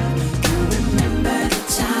in love. Remember the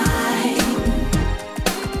time.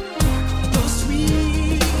 Those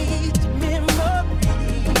sweet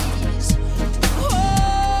memories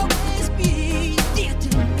always be dear to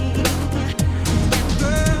me. And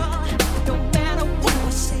girl, no matter what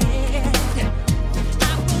was said,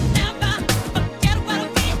 I will never forget what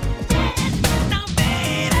we did. Now,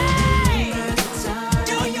 baby,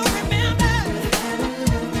 do you remember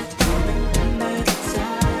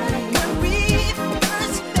when we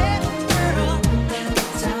first met, girl?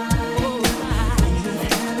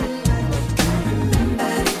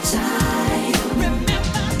 Remember the time. Remember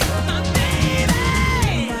my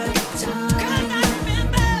baby. 'Cause I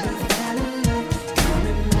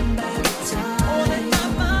remember all in my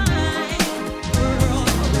mind, girl.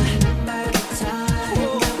 Remember the time.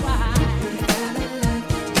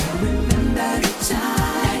 Remember the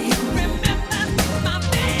time. Remember my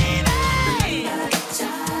baby. Remember the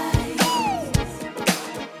time.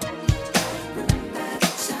 Remember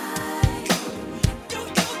the time. Do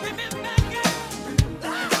you remember, girl?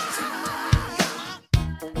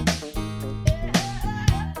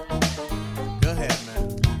 Go ahead, man.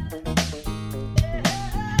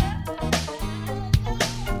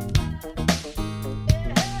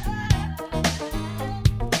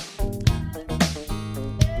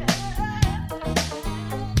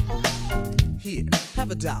 Here, have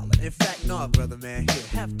 $1. In fact, no, brother man, here,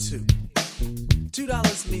 have two.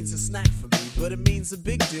 $2 means a snack for me, but it means a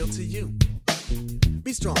big deal to you.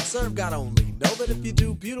 Be strong, serve God only. Know that if you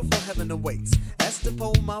do, beautiful heaven awaits. Esther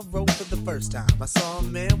pulled my rope for the first time. I saw a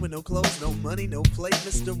man with no clothes, no money, no plate,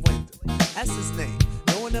 Mr. Wendell. That's his name.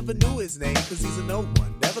 No one ever knew his name, cause he's a no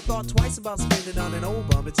one. Never thought twice about spending on an old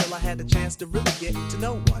bum until I had the chance to really get to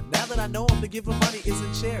know one. Now that I know him, to give him money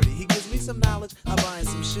isn't charity. He gives me some knowledge, I buy him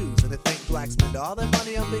some shoes. And I think blacks spend all their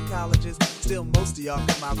money on big colleges. Still, most of y'all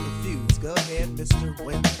come out confused. Go ahead, Mr.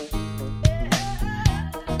 Wendell.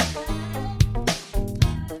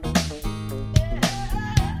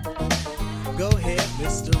 Go ahead,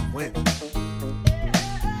 Mr. Wendell.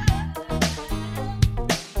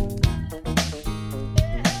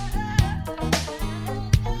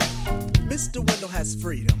 Mr. Wendell has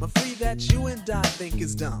freedom, a free that you and I think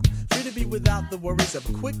is dumb. Free to be without the worries of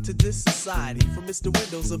a quick-to-diss society, for Mr.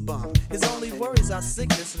 Wendell's a bum. His only worries are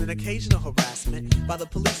sickness and an occasional harassment by the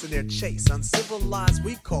police in their chase. Uncivilized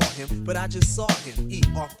we call him, but I just saw him eat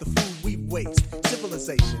off the food we waste.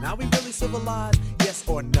 Civilization, are we really civilized? Yes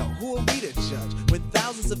or no? Who are we to judge when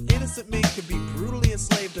thousands of innocent men could be brutally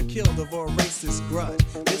enslaved or killed over a racist grudge?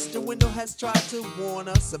 Mr. Wendell has tried to warn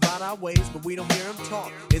us about our ways, but we don't hear him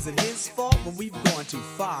talk. Is it his fault when we've gone too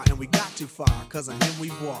far and we got too far? Cause on him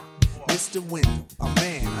we've walked. Mr. Wendell, a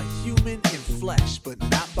man, a human in flesh, but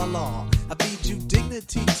not by law. I bid you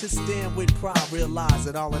dignity to stand with pride. Realize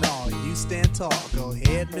that all in all, you stand tall. Go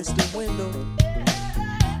ahead, Mr. Wendell.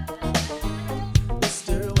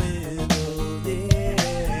 Mr. Wendell,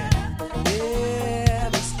 yeah. Yeah,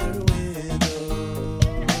 Mr. Wendell.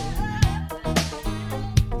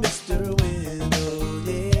 Mr. Wendell,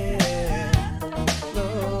 yeah.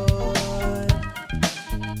 Lord.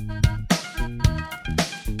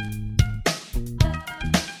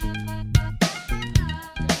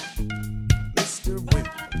 Mr.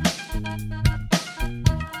 Wendell.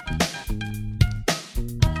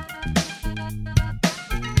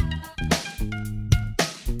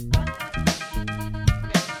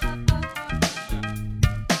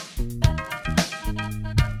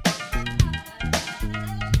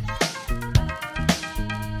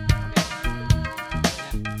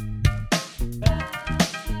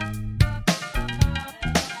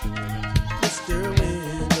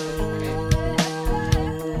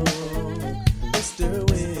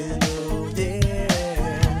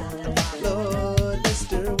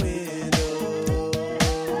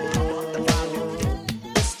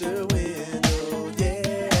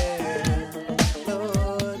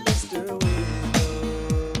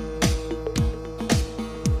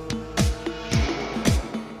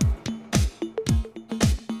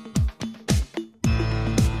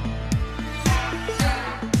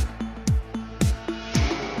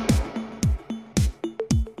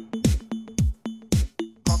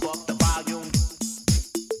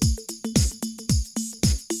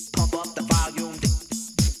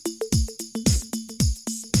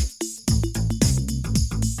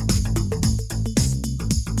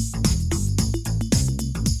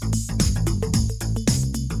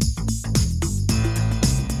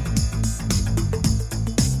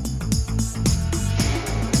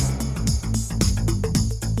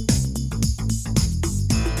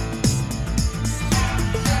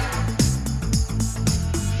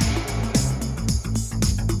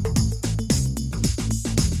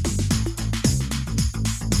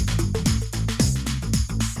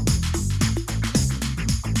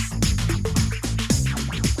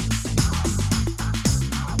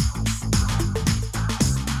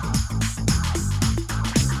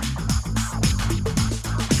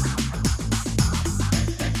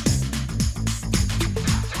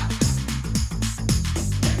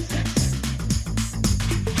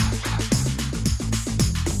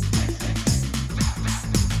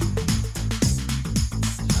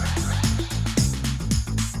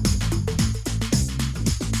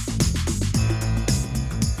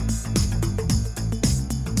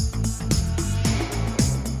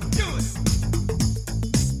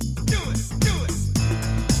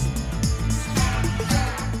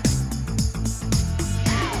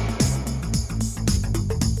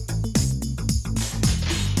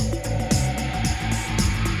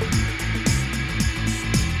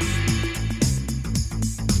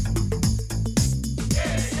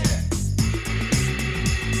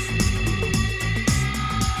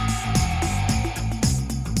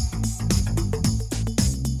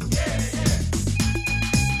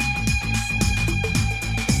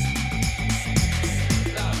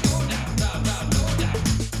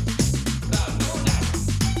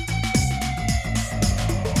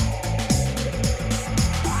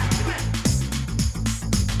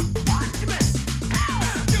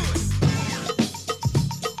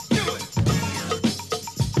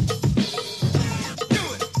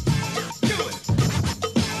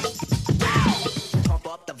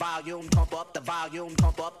 volume,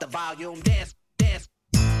 pump up the volume, dance, dance.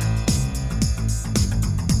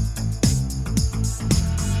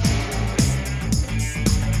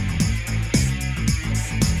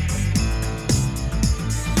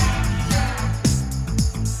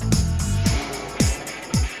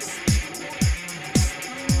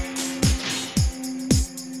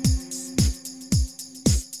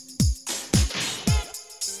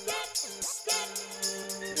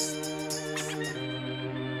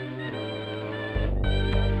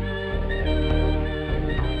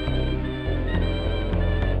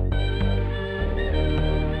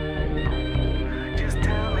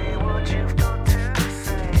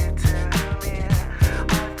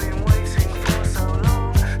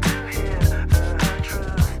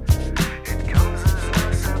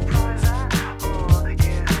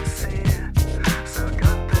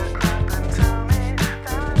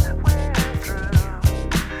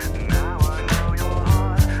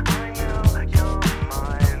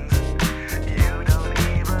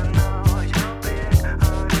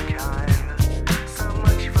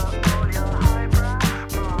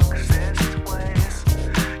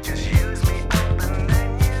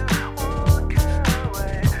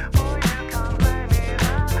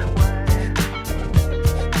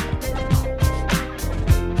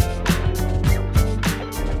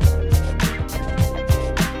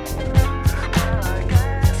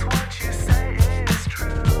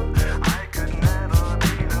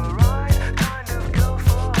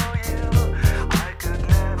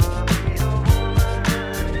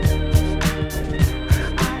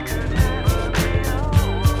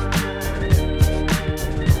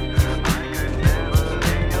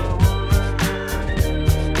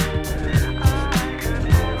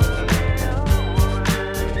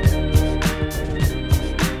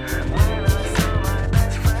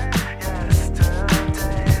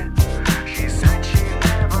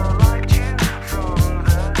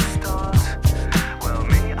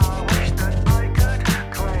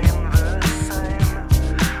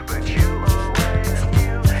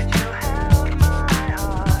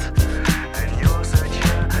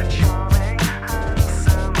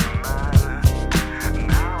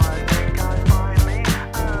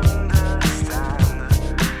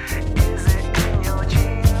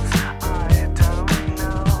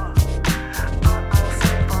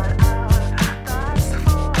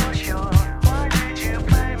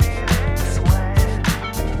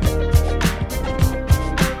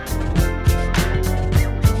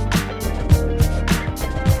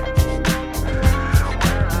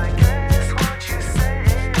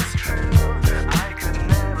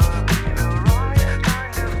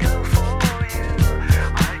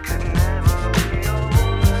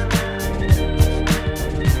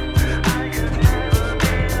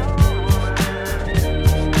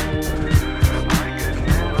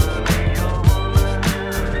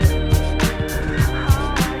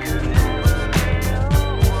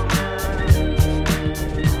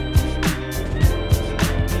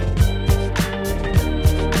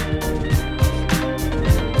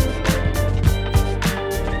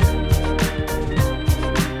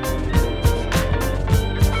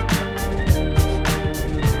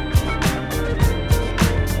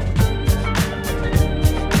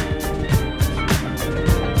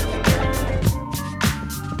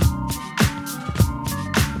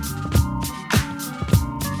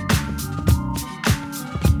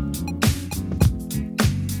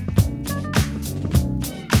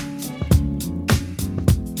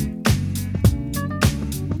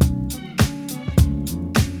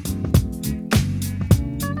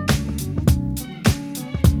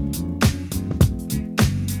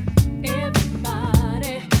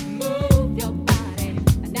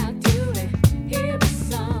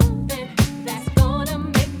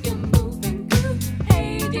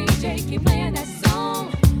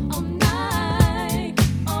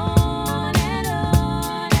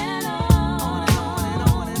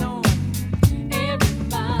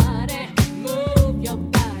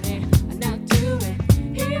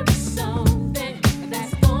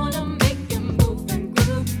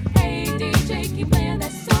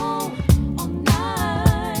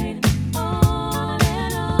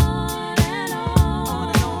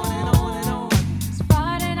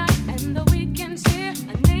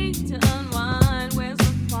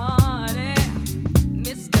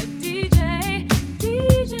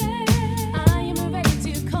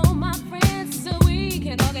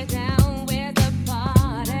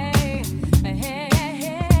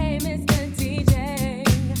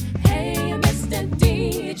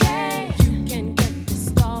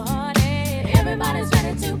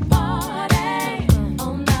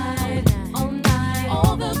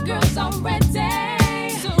 All the girls are ready,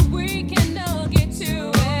 so we can know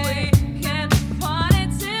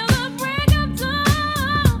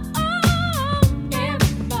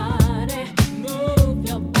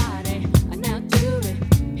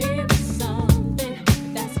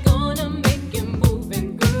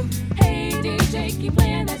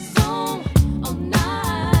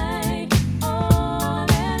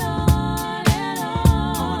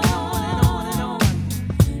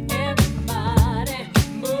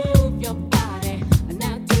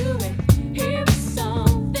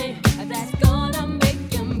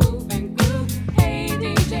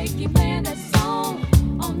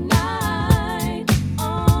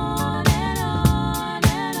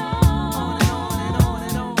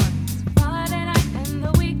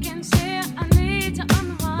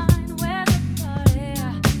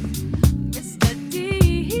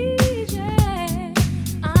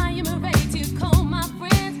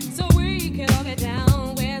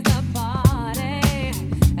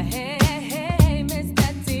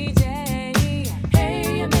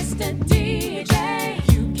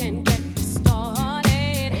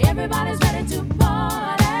Everybody's ready to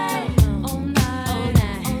party. All night, all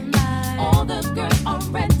night, all night. All the girls are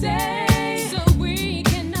ready, so we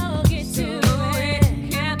can all get to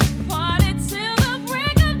it. Get the party till the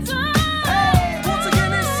break of dawn. Once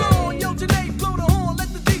again it's on, yo Janae, blow the horn,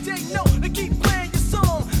 let the DJ know to keep playing your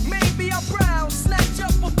song. Maybe I'll browse, snatch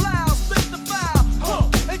up a blouse, split the file,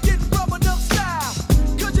 and get rubbing up style.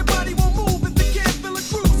 'Cause your body won't move if you can't feel a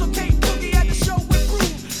groove. So Kate Boogie at the show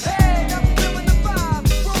improve. Hey, I'm feeling the vibe,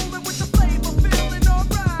 rolling with the flavor, feeling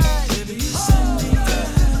alright. Baby, you send me down.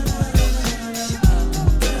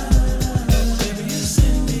 Baby, you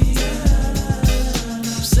send me down.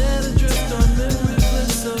 I'm set adrift on memory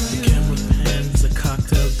bliss of you. Camera pans, a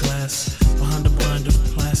cocktail glass, behind a blind of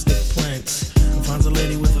plastic plants. Finds a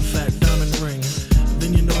lady with a fat diamond ring.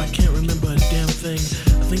 Then you know I can't remember a damn thing.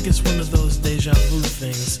 I think it's one of those deja vu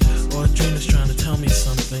things, or a dream is trying to tell me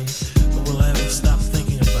something. But will I ever stop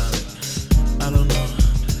thinking about it? I don't know.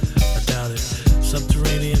 I doubt it.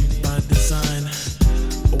 Subterranean by design.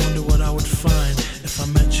 I wonder what I would find if I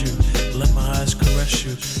met you. Let my eyes caress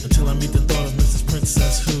you until I meet the thought of Mrs.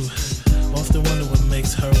 Princess who often wonder what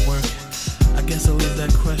makes her work. I guess I'll leave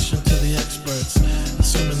that question to the experts,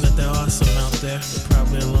 assuming that there are some out there, but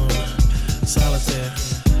probably alone, solitaire.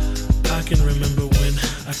 I can remember when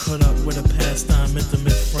I caught up with a pastime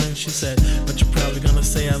intimate friend. She said, but you're probably gonna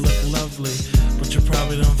say I look lovely, but you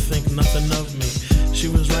probably don't think nothing of me. She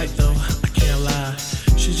was right though, I can't lie.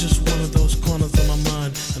 She's just one of those corners of my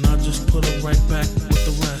mind, and I'll just put her right back with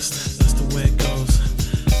the rest. That's the way it goes,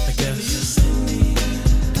 I guess.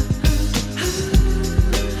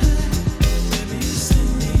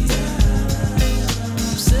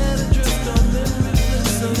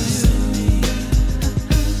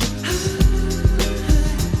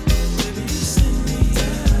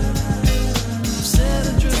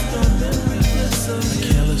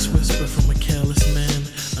 Whisper from a careless man,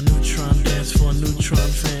 a neutron dance for a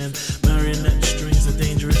neutron fan. Marionette strings are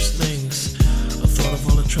dangerous things. A thought of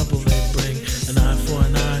all the trouble they bring. An eye for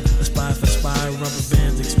an eye, a spy for spy. Rubber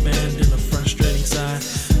bands expand in a frustrating sigh.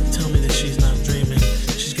 Tell me that she's not dreaming.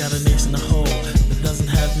 She's got an ace in the hole that doesn't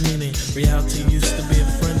have meaning. Reality used to be a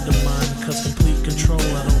friend of mine, 'cause complete control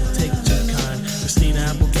I don't take too kind. Christina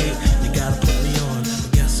Applegate, you gotta put me on.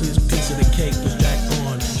 But guess whose piece of the cake was Jack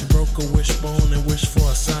on? She broke a wishbone and wished for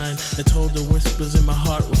a sign. They told the whispers in my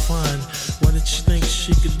heart were fine. What did she think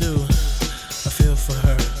she could do? I feel for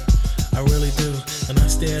her, I really do. And I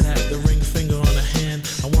stared at the ring finger on her hand.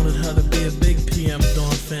 I wanted her to be a big PM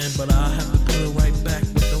Dawn fan, but I'll have to put her right back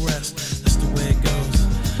with the rest. That's the way it goes,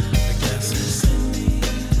 I guess.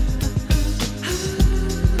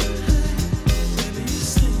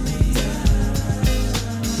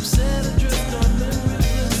 Set adrift on memory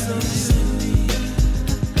bliss of you.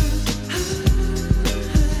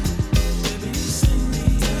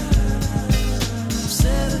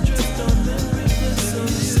 Set adrift on memory bliss of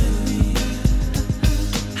you.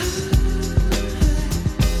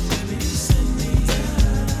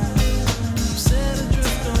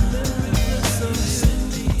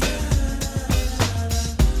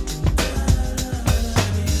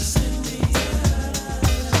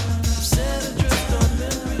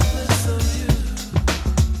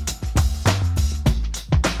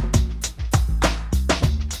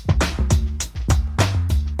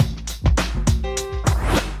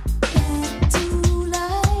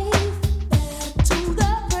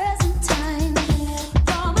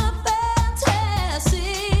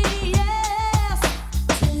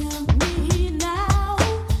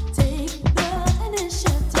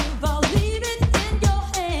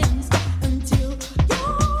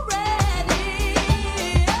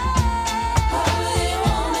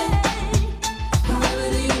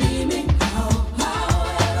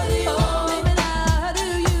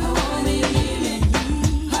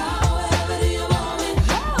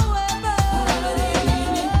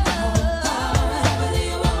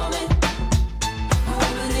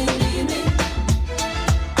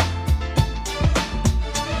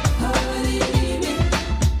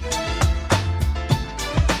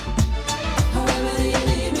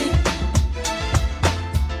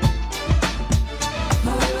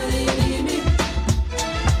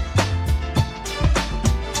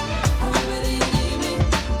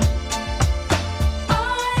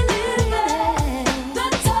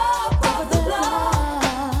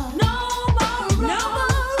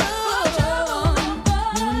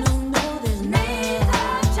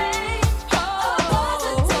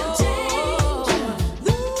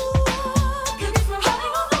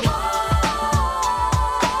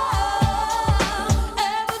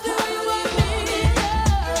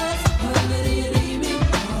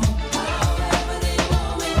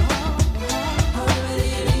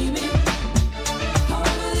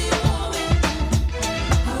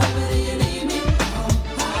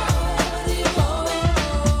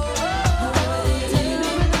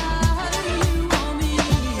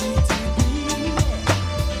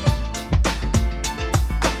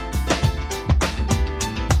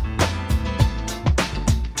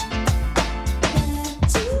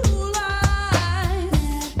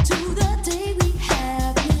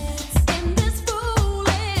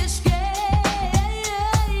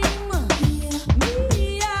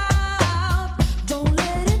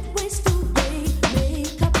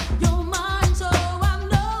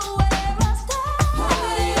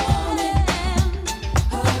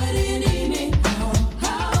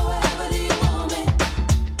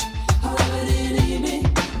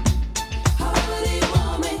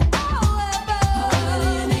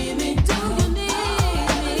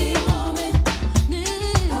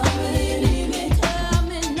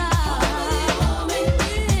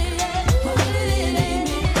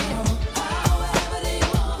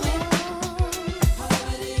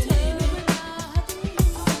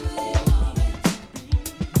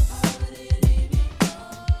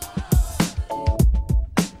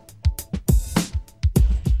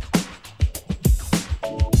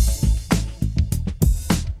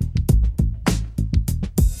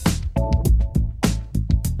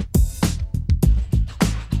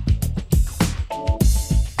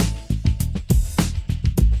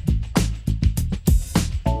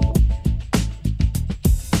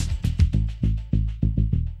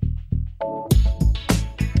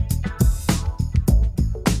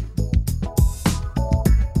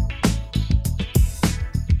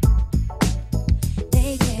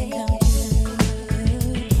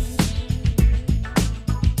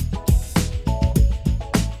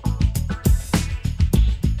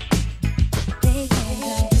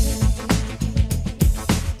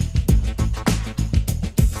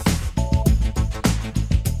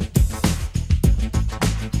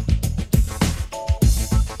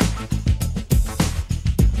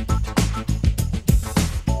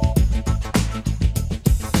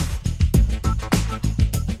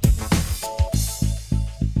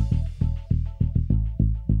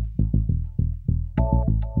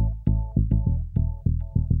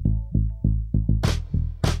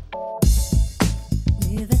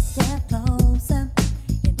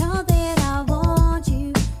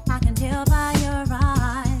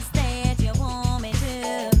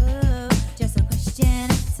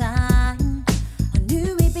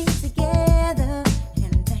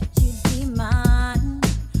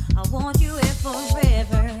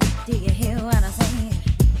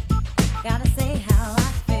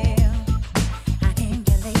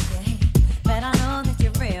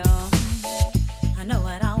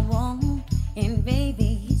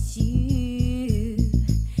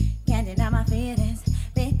 my feelings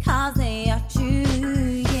because they are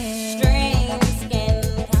true, yeah. Strange skin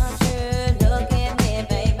culture, look at me,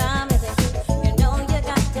 babe, I'm missing you. You know you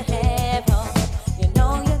got to have hope, you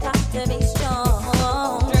know you got to be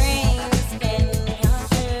strong. Strange skin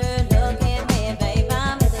culture, look at me, babe,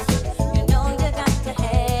 I'm missing you. You know you got to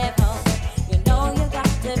have hope, you know you got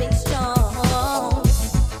to be strong.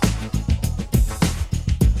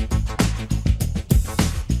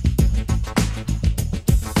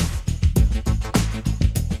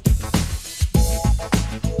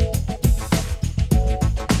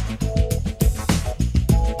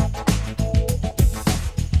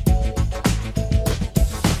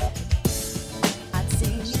 I'd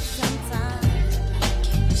see you sometimes.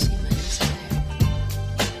 Can you see my desire?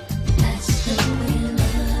 That's the way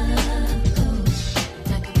love goes.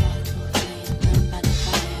 Like a moth to a flame, burned by the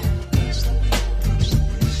fire.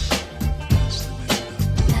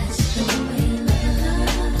 That's the way love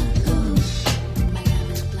goes. My love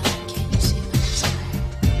is blind. Can you see my desire?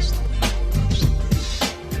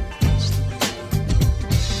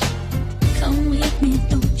 Come with me,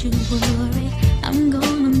 don't you worry. I'm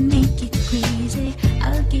gonna make you crazy.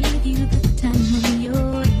 I'll give you the time of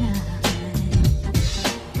your life.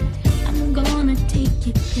 I'm gonna take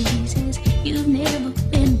you places you've never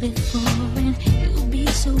been before, and you'll be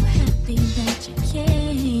so happy that you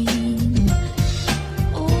came.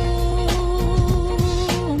 Oh,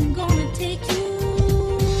 I'm gonna take you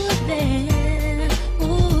there.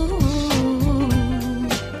 Oh,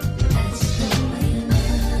 that's the way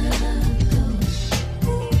love goes.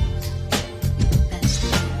 That's the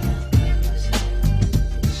way love goes.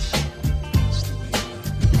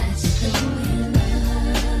 That's the way love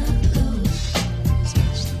goes.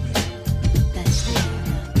 That's the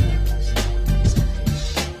way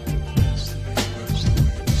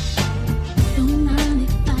Don't mind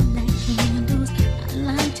if I light candles. I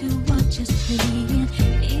like to watch us playing.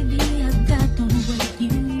 Baby, I got on what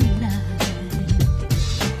you like.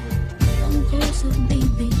 Come closer,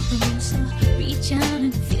 baby, closer. Reach out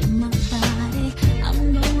and feel my body. I'm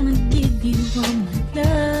gonna give you all my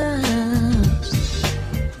love.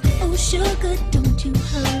 Oh, sugar, don't you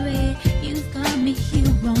hurry. You've got me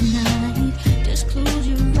here all night. Just close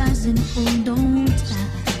your eyes and hold on tight.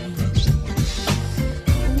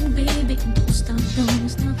 Oh, baby, don't stop, don't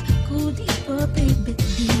stop. Go deeper, baby,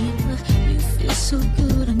 deeper. You feel so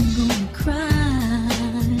good, I'm gonna cry.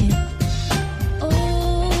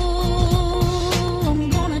 Oh, I'm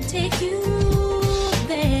gonna take you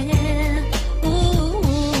there.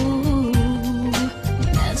 Oh,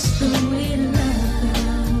 that's the way love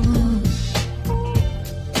goes.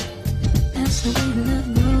 That's the way love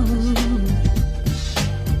goes.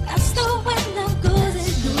 That's the way love goes.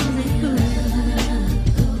 It goes, it goes.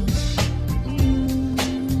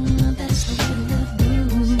 That's the way love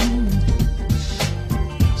goes.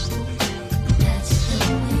 That's the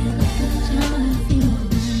way love goes. Don't feel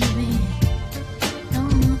baby. No,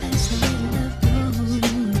 that's the way love goes.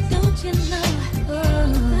 Don't you know? Oh,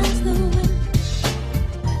 that's the way.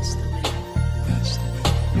 That's the way. That's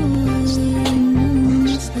the way.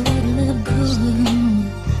 That's the way love goes.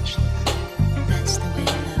 That's the way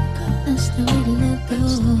love goes. That's the way love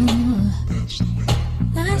goes.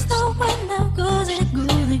 That's the way love goes. It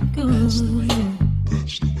goes, it goes. That's the way love goes.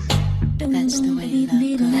 That's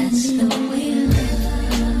the way love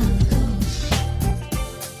goes.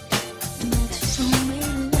 That's the way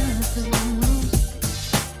love goes.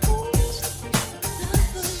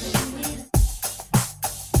 That's the way.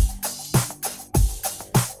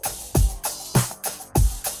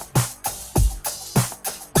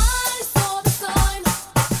 I saw the sign.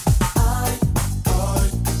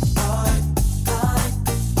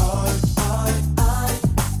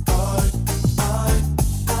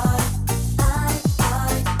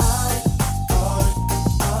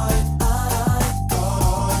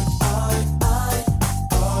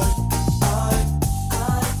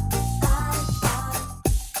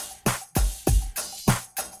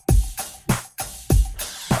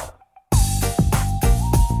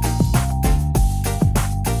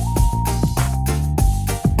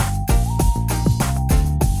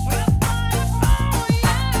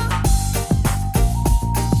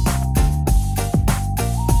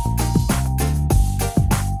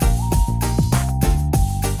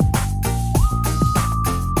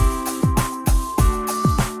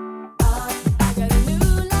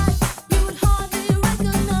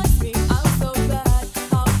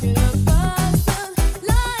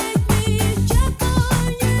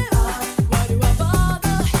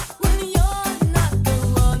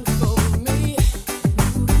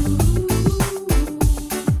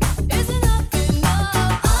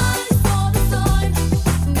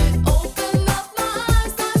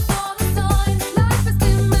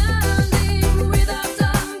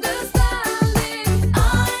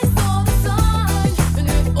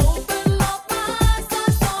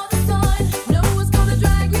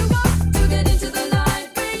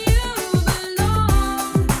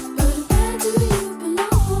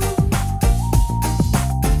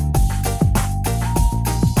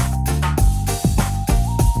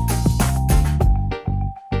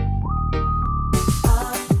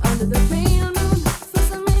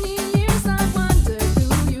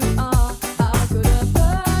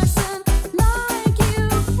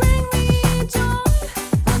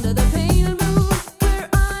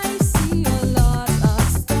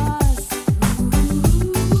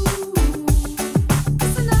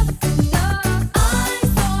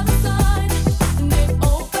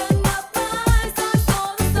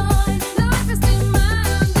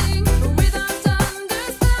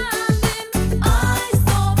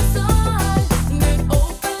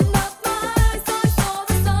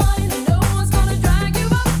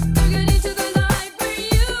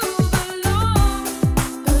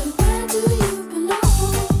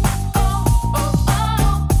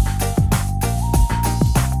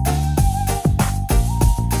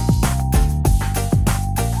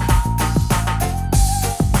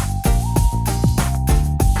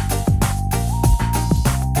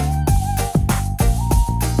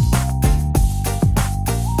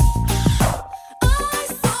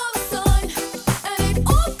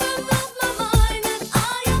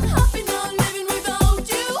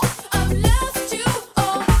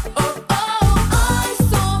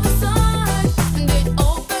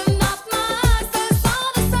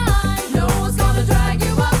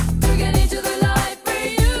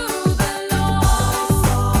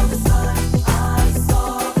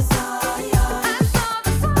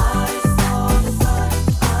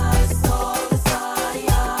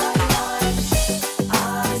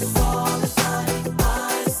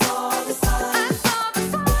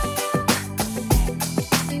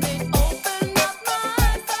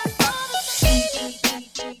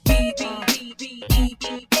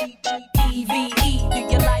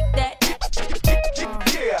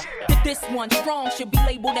 one strong should be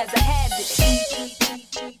labeled as a hazard.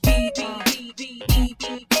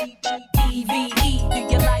 EVE, do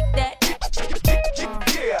you like that?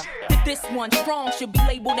 Yeah. This one strong should be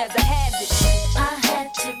labeled as a hazard. I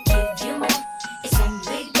had to give you more. It's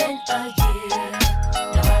only been a year.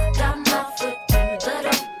 Now I've got my foot through the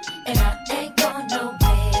door, and I ain't going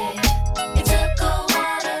nowhere. It took a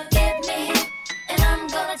while to get me here, and I'm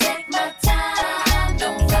gonna take my time.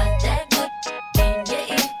 Don't fight that good in your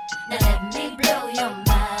ear. Now let me blow your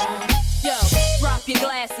mind. Yo, drop your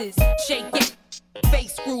glasses, shake it.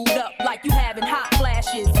 Face screwed up like you having hot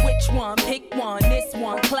flashes. Which one? Pick one. This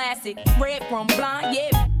one classic. Red from blind,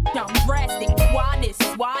 yeah, I'm drastic. Why this?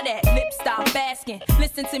 Why that? Lip stop asking.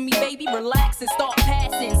 Listen to me, baby, relax and start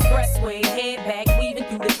passing. Expressway, head back, weaving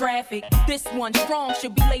through the traffic. This one strong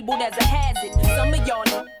should be labeled as a hazard. Some of y'all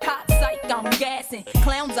hot psych, I'm gassing.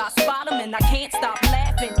 Clowns, I spot them and I can't stop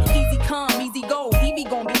laughing. Easy come, easy go, Evie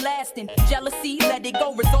gon' be lasting. Jealousy, let it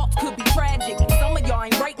go, results could be tragic. Some of y'all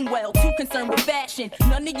ain't writing well, too concerned with fashion.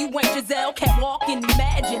 None of you ain't Giselle, can't walk and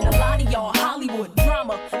imagine. A lot of y'all Hollywood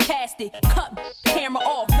drama, cast it, cut camera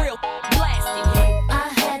off, real blasted. I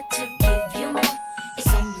had to give you more.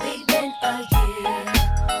 It's only been a year.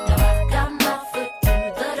 Now I've got my foot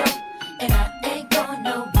through the door, and I ain't going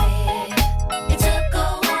nowhere. It took a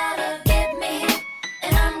while to get me here,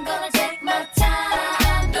 and I'm gonna take my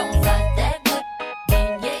time. Don't fight that good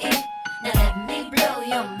in your ear. Now let me blow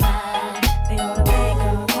your mind. They ought to make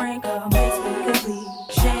her, crank her, make speakers bleed.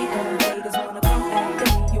 Shake her, haters wanna come after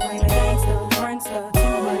me. You ain't a gangster, prankster,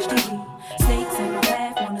 too much TV. Snakes in my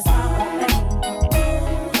path, wanna stop her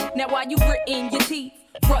pain. Now while you gritting your teeth,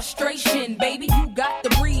 frustration, baby, you got to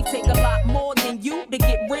breathe. Take a lot more than you to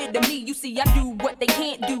get rid of me. You see, I do what they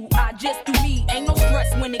can't do, I just do me. Ain't no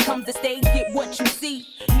stress when it comes to stage, get what you see.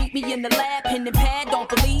 Meet me in the lab, pen and pad, don't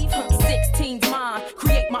believe. 16's mine,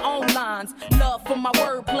 create my own lines. Love for my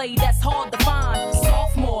wordplay, that's hard to find.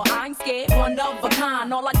 Sophomore, I ain't scared, one of a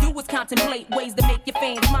kind. All I do is contemplate ways to make your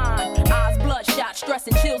fans mine. Eyes bloodshot, stress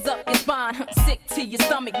and chills up your spine. Sick to your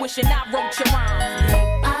stomach, wishing I wrote your rhymes.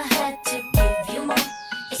 I had to give you more.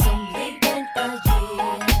 It's only been a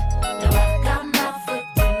year. Now I've got my foot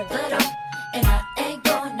through the door, and I ain't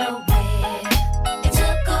going nowhere. It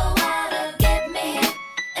took a while to get me here,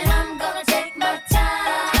 and I'm gonna take my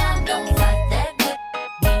time. Don't fight that good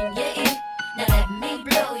in your ear. Now let me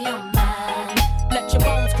blow your mind. Let your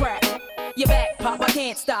bones crack, your back pop, I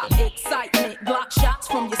can't stop. Excitement, Glock shots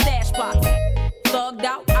from your stash box. Thugged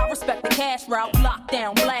out, I respect the cash route.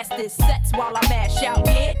 Lockdown, blast this sets while I mash out.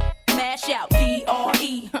 Yeah, mash out,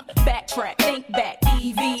 D-R-E. Backtrack, think back,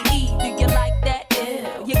 E-V-E. Do you like that?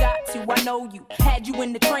 Yeah, you got to, I know you. Had you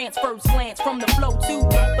in the trance, first glance from the flow too.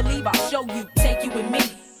 Believe I'll show you, take you with me.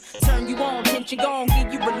 Turn you on, tension gone,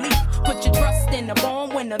 give you relief. Put your trust in the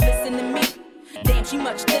born winner, listen to me. Damn, she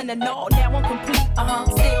much thinner, no, now I'm complete,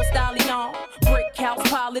 still styling on. Brick house,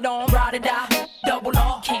 pile it on, ride or die, double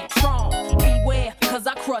R, can't strong. Beware, cause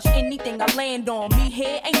I crush anything I land on. Me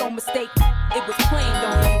here ain't no mistake, it was planned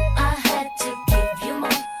on. I had to give you more.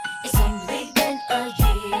 It's only been a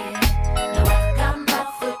year. Now I've got my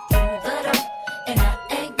foot through the door, and I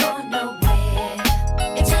ain't going nowhere.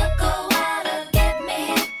 It took a while to get me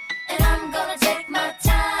here, and I'm gonna take my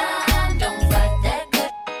time. Don't fight that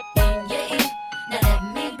good in your ear. Now let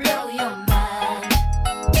me blow your mind.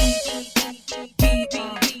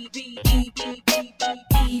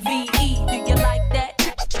 EVE, do you like that?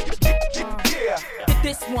 Yeah.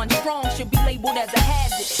 This one strong should be labeled as a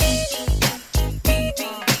hazard.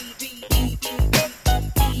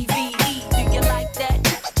 EVE, do you like that?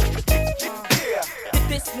 Yeah.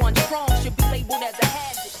 This one strong should be labeled as a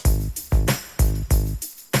hazard.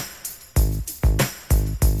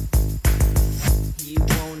 You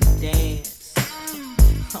wanna dance?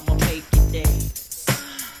 I'ma make you dance.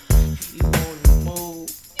 You wanna move?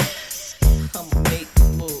 I'ma make you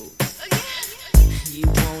move. You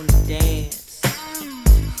wanna dance?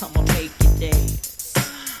 I'ma make you dance.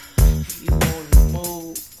 You wanna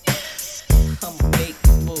move? I'ma make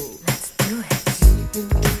you move. Let's do it.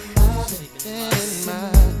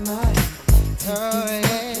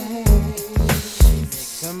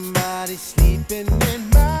 Somebody sleeping in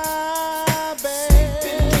my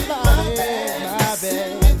bed, my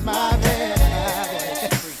bed, my bed.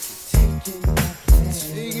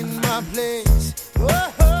 Taking my place. Whoa,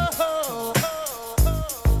 oh, oh, oh,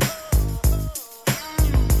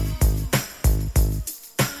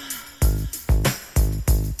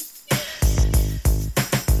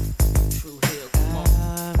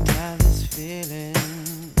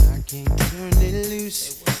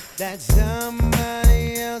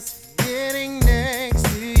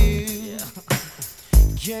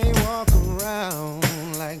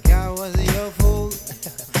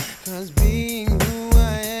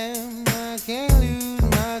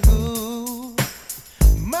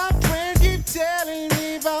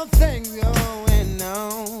 things going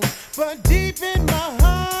on. But deep in my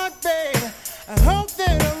heart, baby, I hope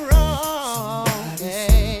that I'm wrong.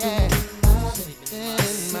 Yeah.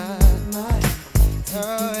 In my,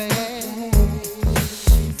 oh yeah.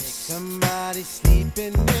 Somebody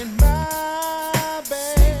sleeping in my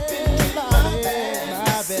bed, my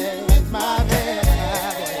bed, my bed.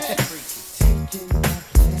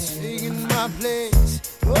 Taking my place.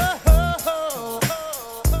 Whoa.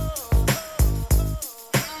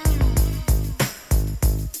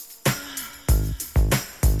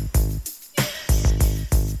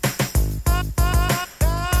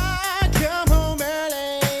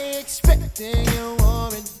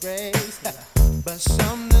 But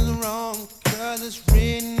something's wrong, 'cause it's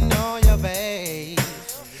written on your face.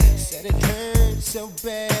 Said it hurt so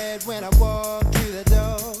bad when I walked through the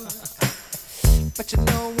door. But you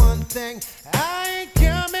know one thing, I ain't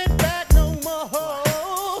coming back no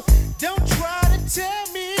more. Don't try to tell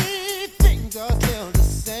me things are still the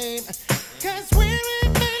same, 'cause when we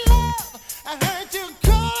made love, I heard you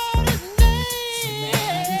call his name. Yeah.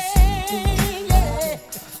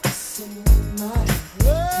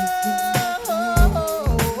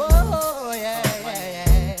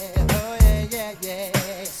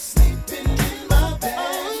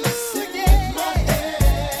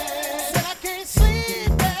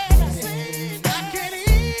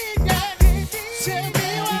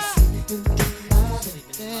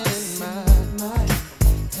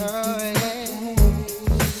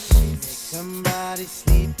 Somebody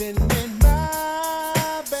sleeping in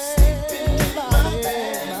my bed, my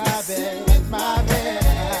bed, my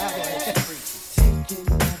bed.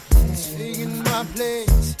 Taking my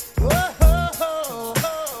place. Whoa.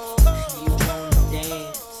 You wanna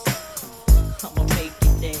dance? I'ma make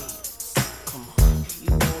you dance. Come on.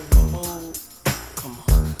 You wanna move? Come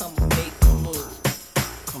on. I'ma make you move.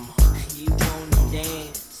 Come on. You wanna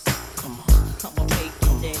dance? Come on. I'ma make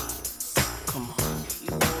you dance. Come on.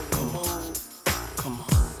 You wanna move? Come on.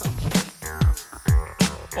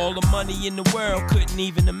 All the money in the world couldn't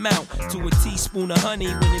even amount to a teaspoon of honey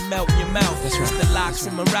when it melt in your mouth. That's right. It's the Locks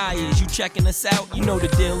and Mariah's. You checking us out? You know the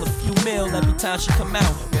deal. A few mil every time she come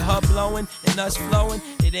out. With her blowing and us flowing,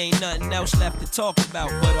 it ain't nothing else left to talk about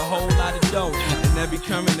but a whole lot of dough. And every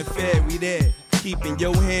current affair, we there. Keeping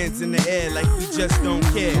your hands in the air like we just don't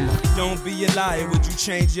care. Don't be a liar, would you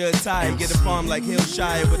change your attire? Get a farm like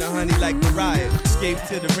Hillshire with a honey like Mariah. Escape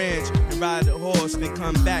to the ranch and ride a horse, then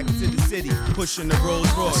come back to the city, pushing the Rolls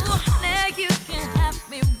Royce. Now you can have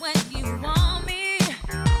me when you want me.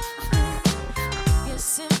 You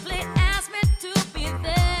simply ask me to be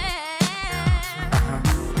there.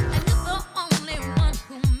 And you're the only one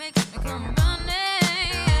who makes me come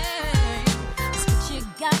running. 'Cause what you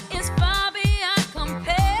got is far beyond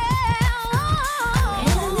compare.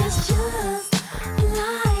 And it's just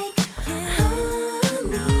like honey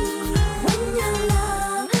when your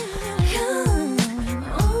love comes.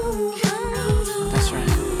 Oh, come. That's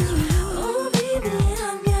right. Oh, baby,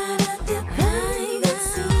 I've got a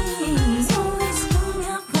dependency. Always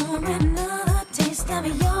longing for another taste of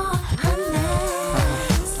your honey.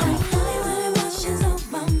 It's like honey when it washes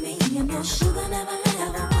over me, and your sugar never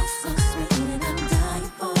ever was so sweet. And I'm dying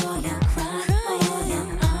for you, crying for you,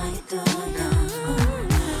 I adore you.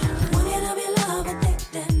 Wanted to be love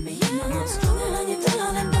addicted me. I'm stronger than your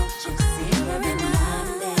darling, don't you see? Every night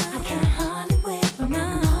and day, I can hardly wait for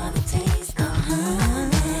another taste of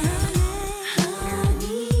honey.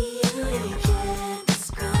 Honey, I can't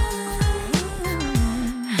describe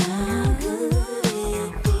how good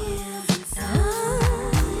it feels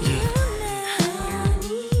inside.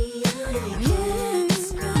 Honey, I can't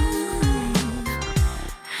describe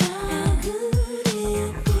how good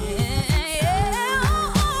it feels.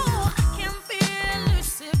 Oh, I can feel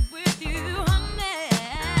lucid with you, honey.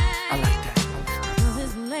 I like that. 'Cause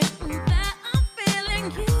it's late that I'm feeling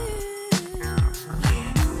you.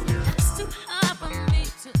 It's too hard for me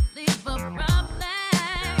to leave a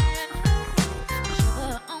problem. You're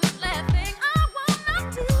the only thing I wanna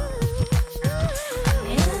do.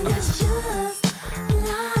 And it's just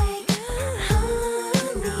like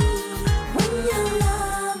honey when your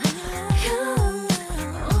love comes.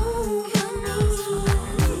 Oh, come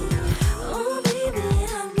oh, baby,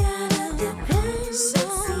 I've got a dependency.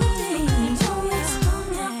 Always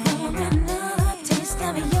longing for another taste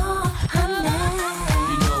of your honey.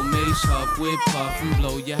 You know, Mace Huff with Puff and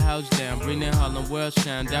blow your house down. Bring that Harlem world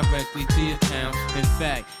shine directly to your town. In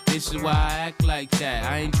fact, This is why I act like that.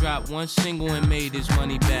 I ain't dropped one single and made his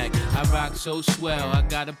money back. I rock so swell, I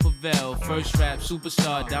gotta prevail. First rap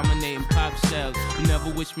superstar, dominating pop sales. You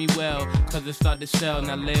never wish me well, cause I start to sell.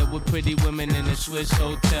 Now live with pretty women in a Swiss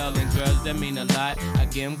hotel. And girls that mean a lot, I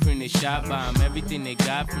give them cream, they shop by them. Everything they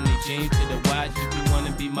got, from the jeans to the watch. If you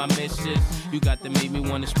wanna be my missus, you got to make me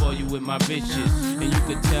wanna spoil you with my bitches. And you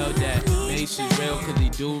could tell that Bass is real, cause he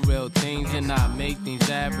do real things. And I make things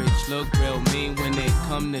average look real mean. When they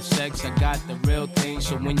come to sex, I got the real thing.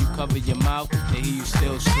 So when you cover your mouth, they hear you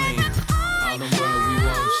still scream. All the world, we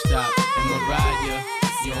won't stop. And Mariah,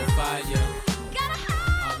 you on fire.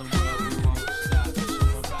 All the world, we won't stop.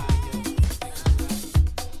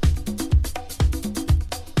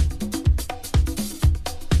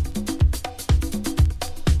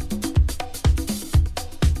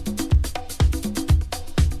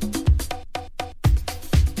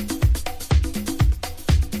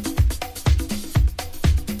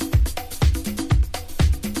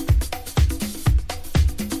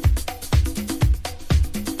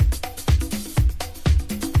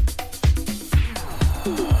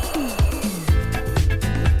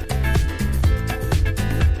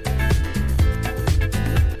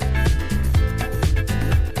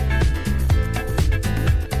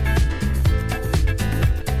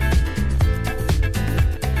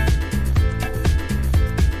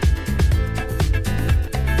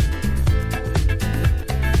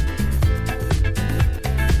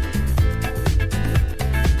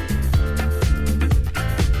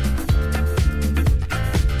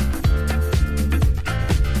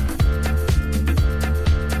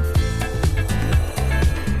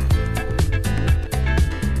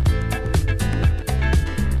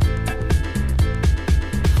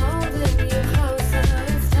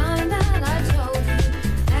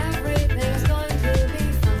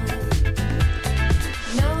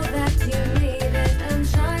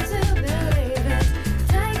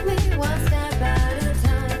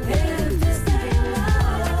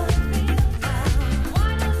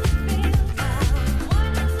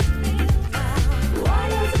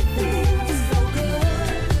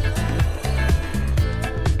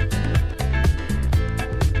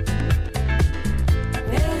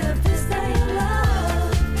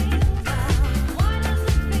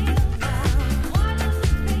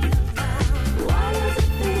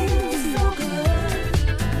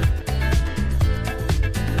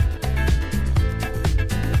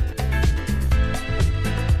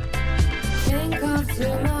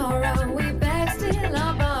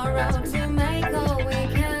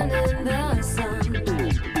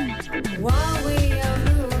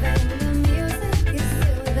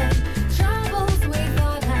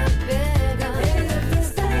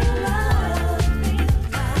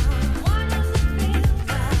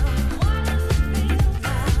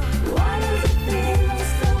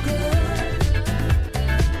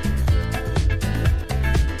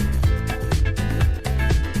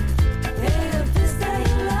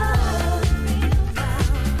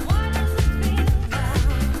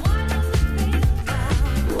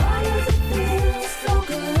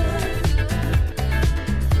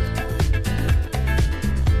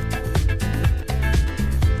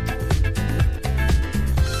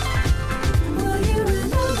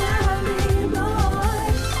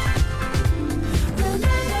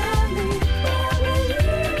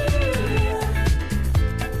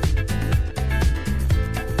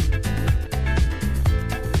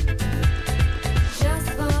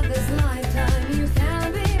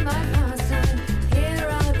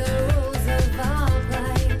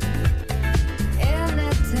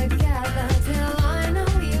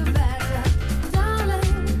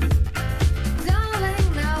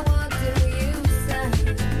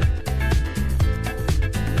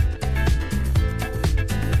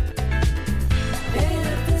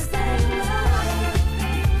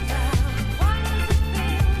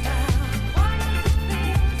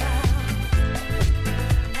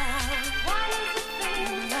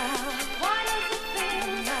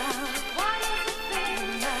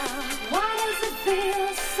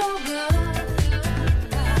 so good.